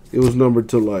 It was numbered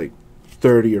to like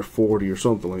 30 or 40 or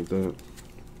something like that.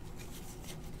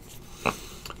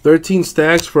 13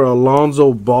 stacks for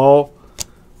Alonzo Ball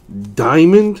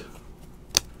Diamond.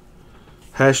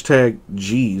 Hashtag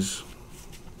G's.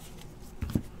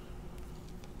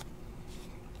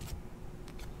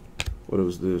 What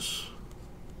was this?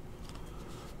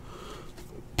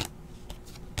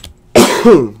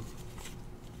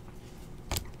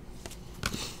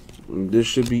 This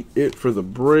should be it for the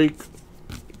break.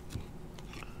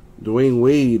 Dwayne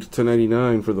Wade to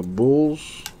 99 for the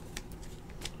Bulls.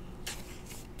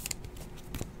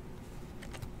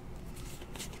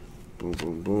 Boom,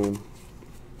 boom, boom.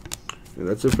 And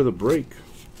that's it for the break.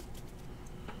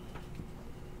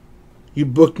 You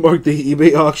bookmarked the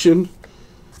eBay auction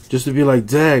just to be like,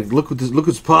 dang, look what this, look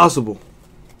what's possible.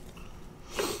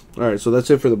 All right, so that's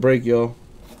it for the break, y'all.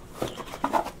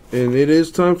 And it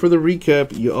is time for the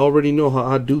recap. You already know how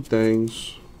I do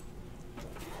things.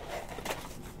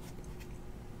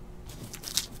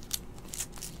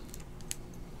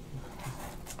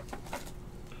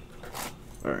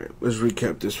 All right, let's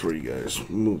recap this for you guys.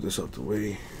 Move this out the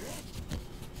way.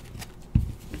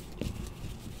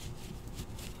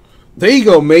 There you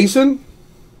go, Mason.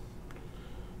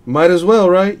 Might as well,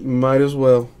 right? Might as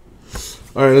well.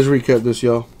 All right, let's recap this,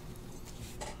 y'all.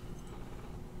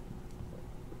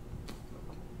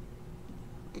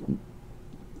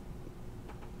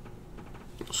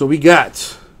 So we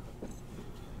got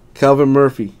Calvin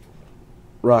Murphy,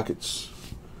 Rockets.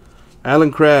 Alan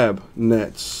Crabb,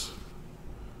 Nets.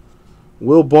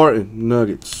 Will Barton,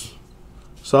 Nuggets.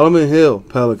 Solomon Hill,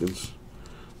 Pelicans.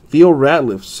 Theo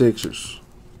Ratliff, Sixers.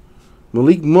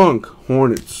 Malik Monk,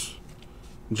 Hornets.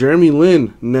 Jeremy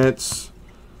Lin, Nets.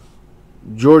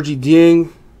 Georgie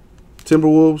Dieng,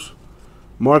 Timberwolves.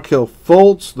 Markelle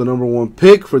Fultz, the #1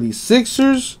 pick for the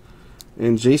Sixers.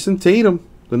 And Jason Tatum,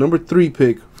 the #3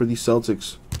 pick for the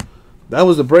Celtics. That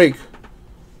was the break.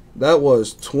 That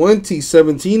was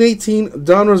 2017-18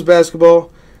 Donruss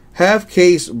basketball half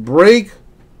case break.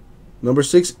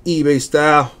 #6 eBay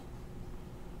style.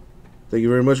 Thank you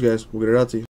very much, guys. We'll get it out to you.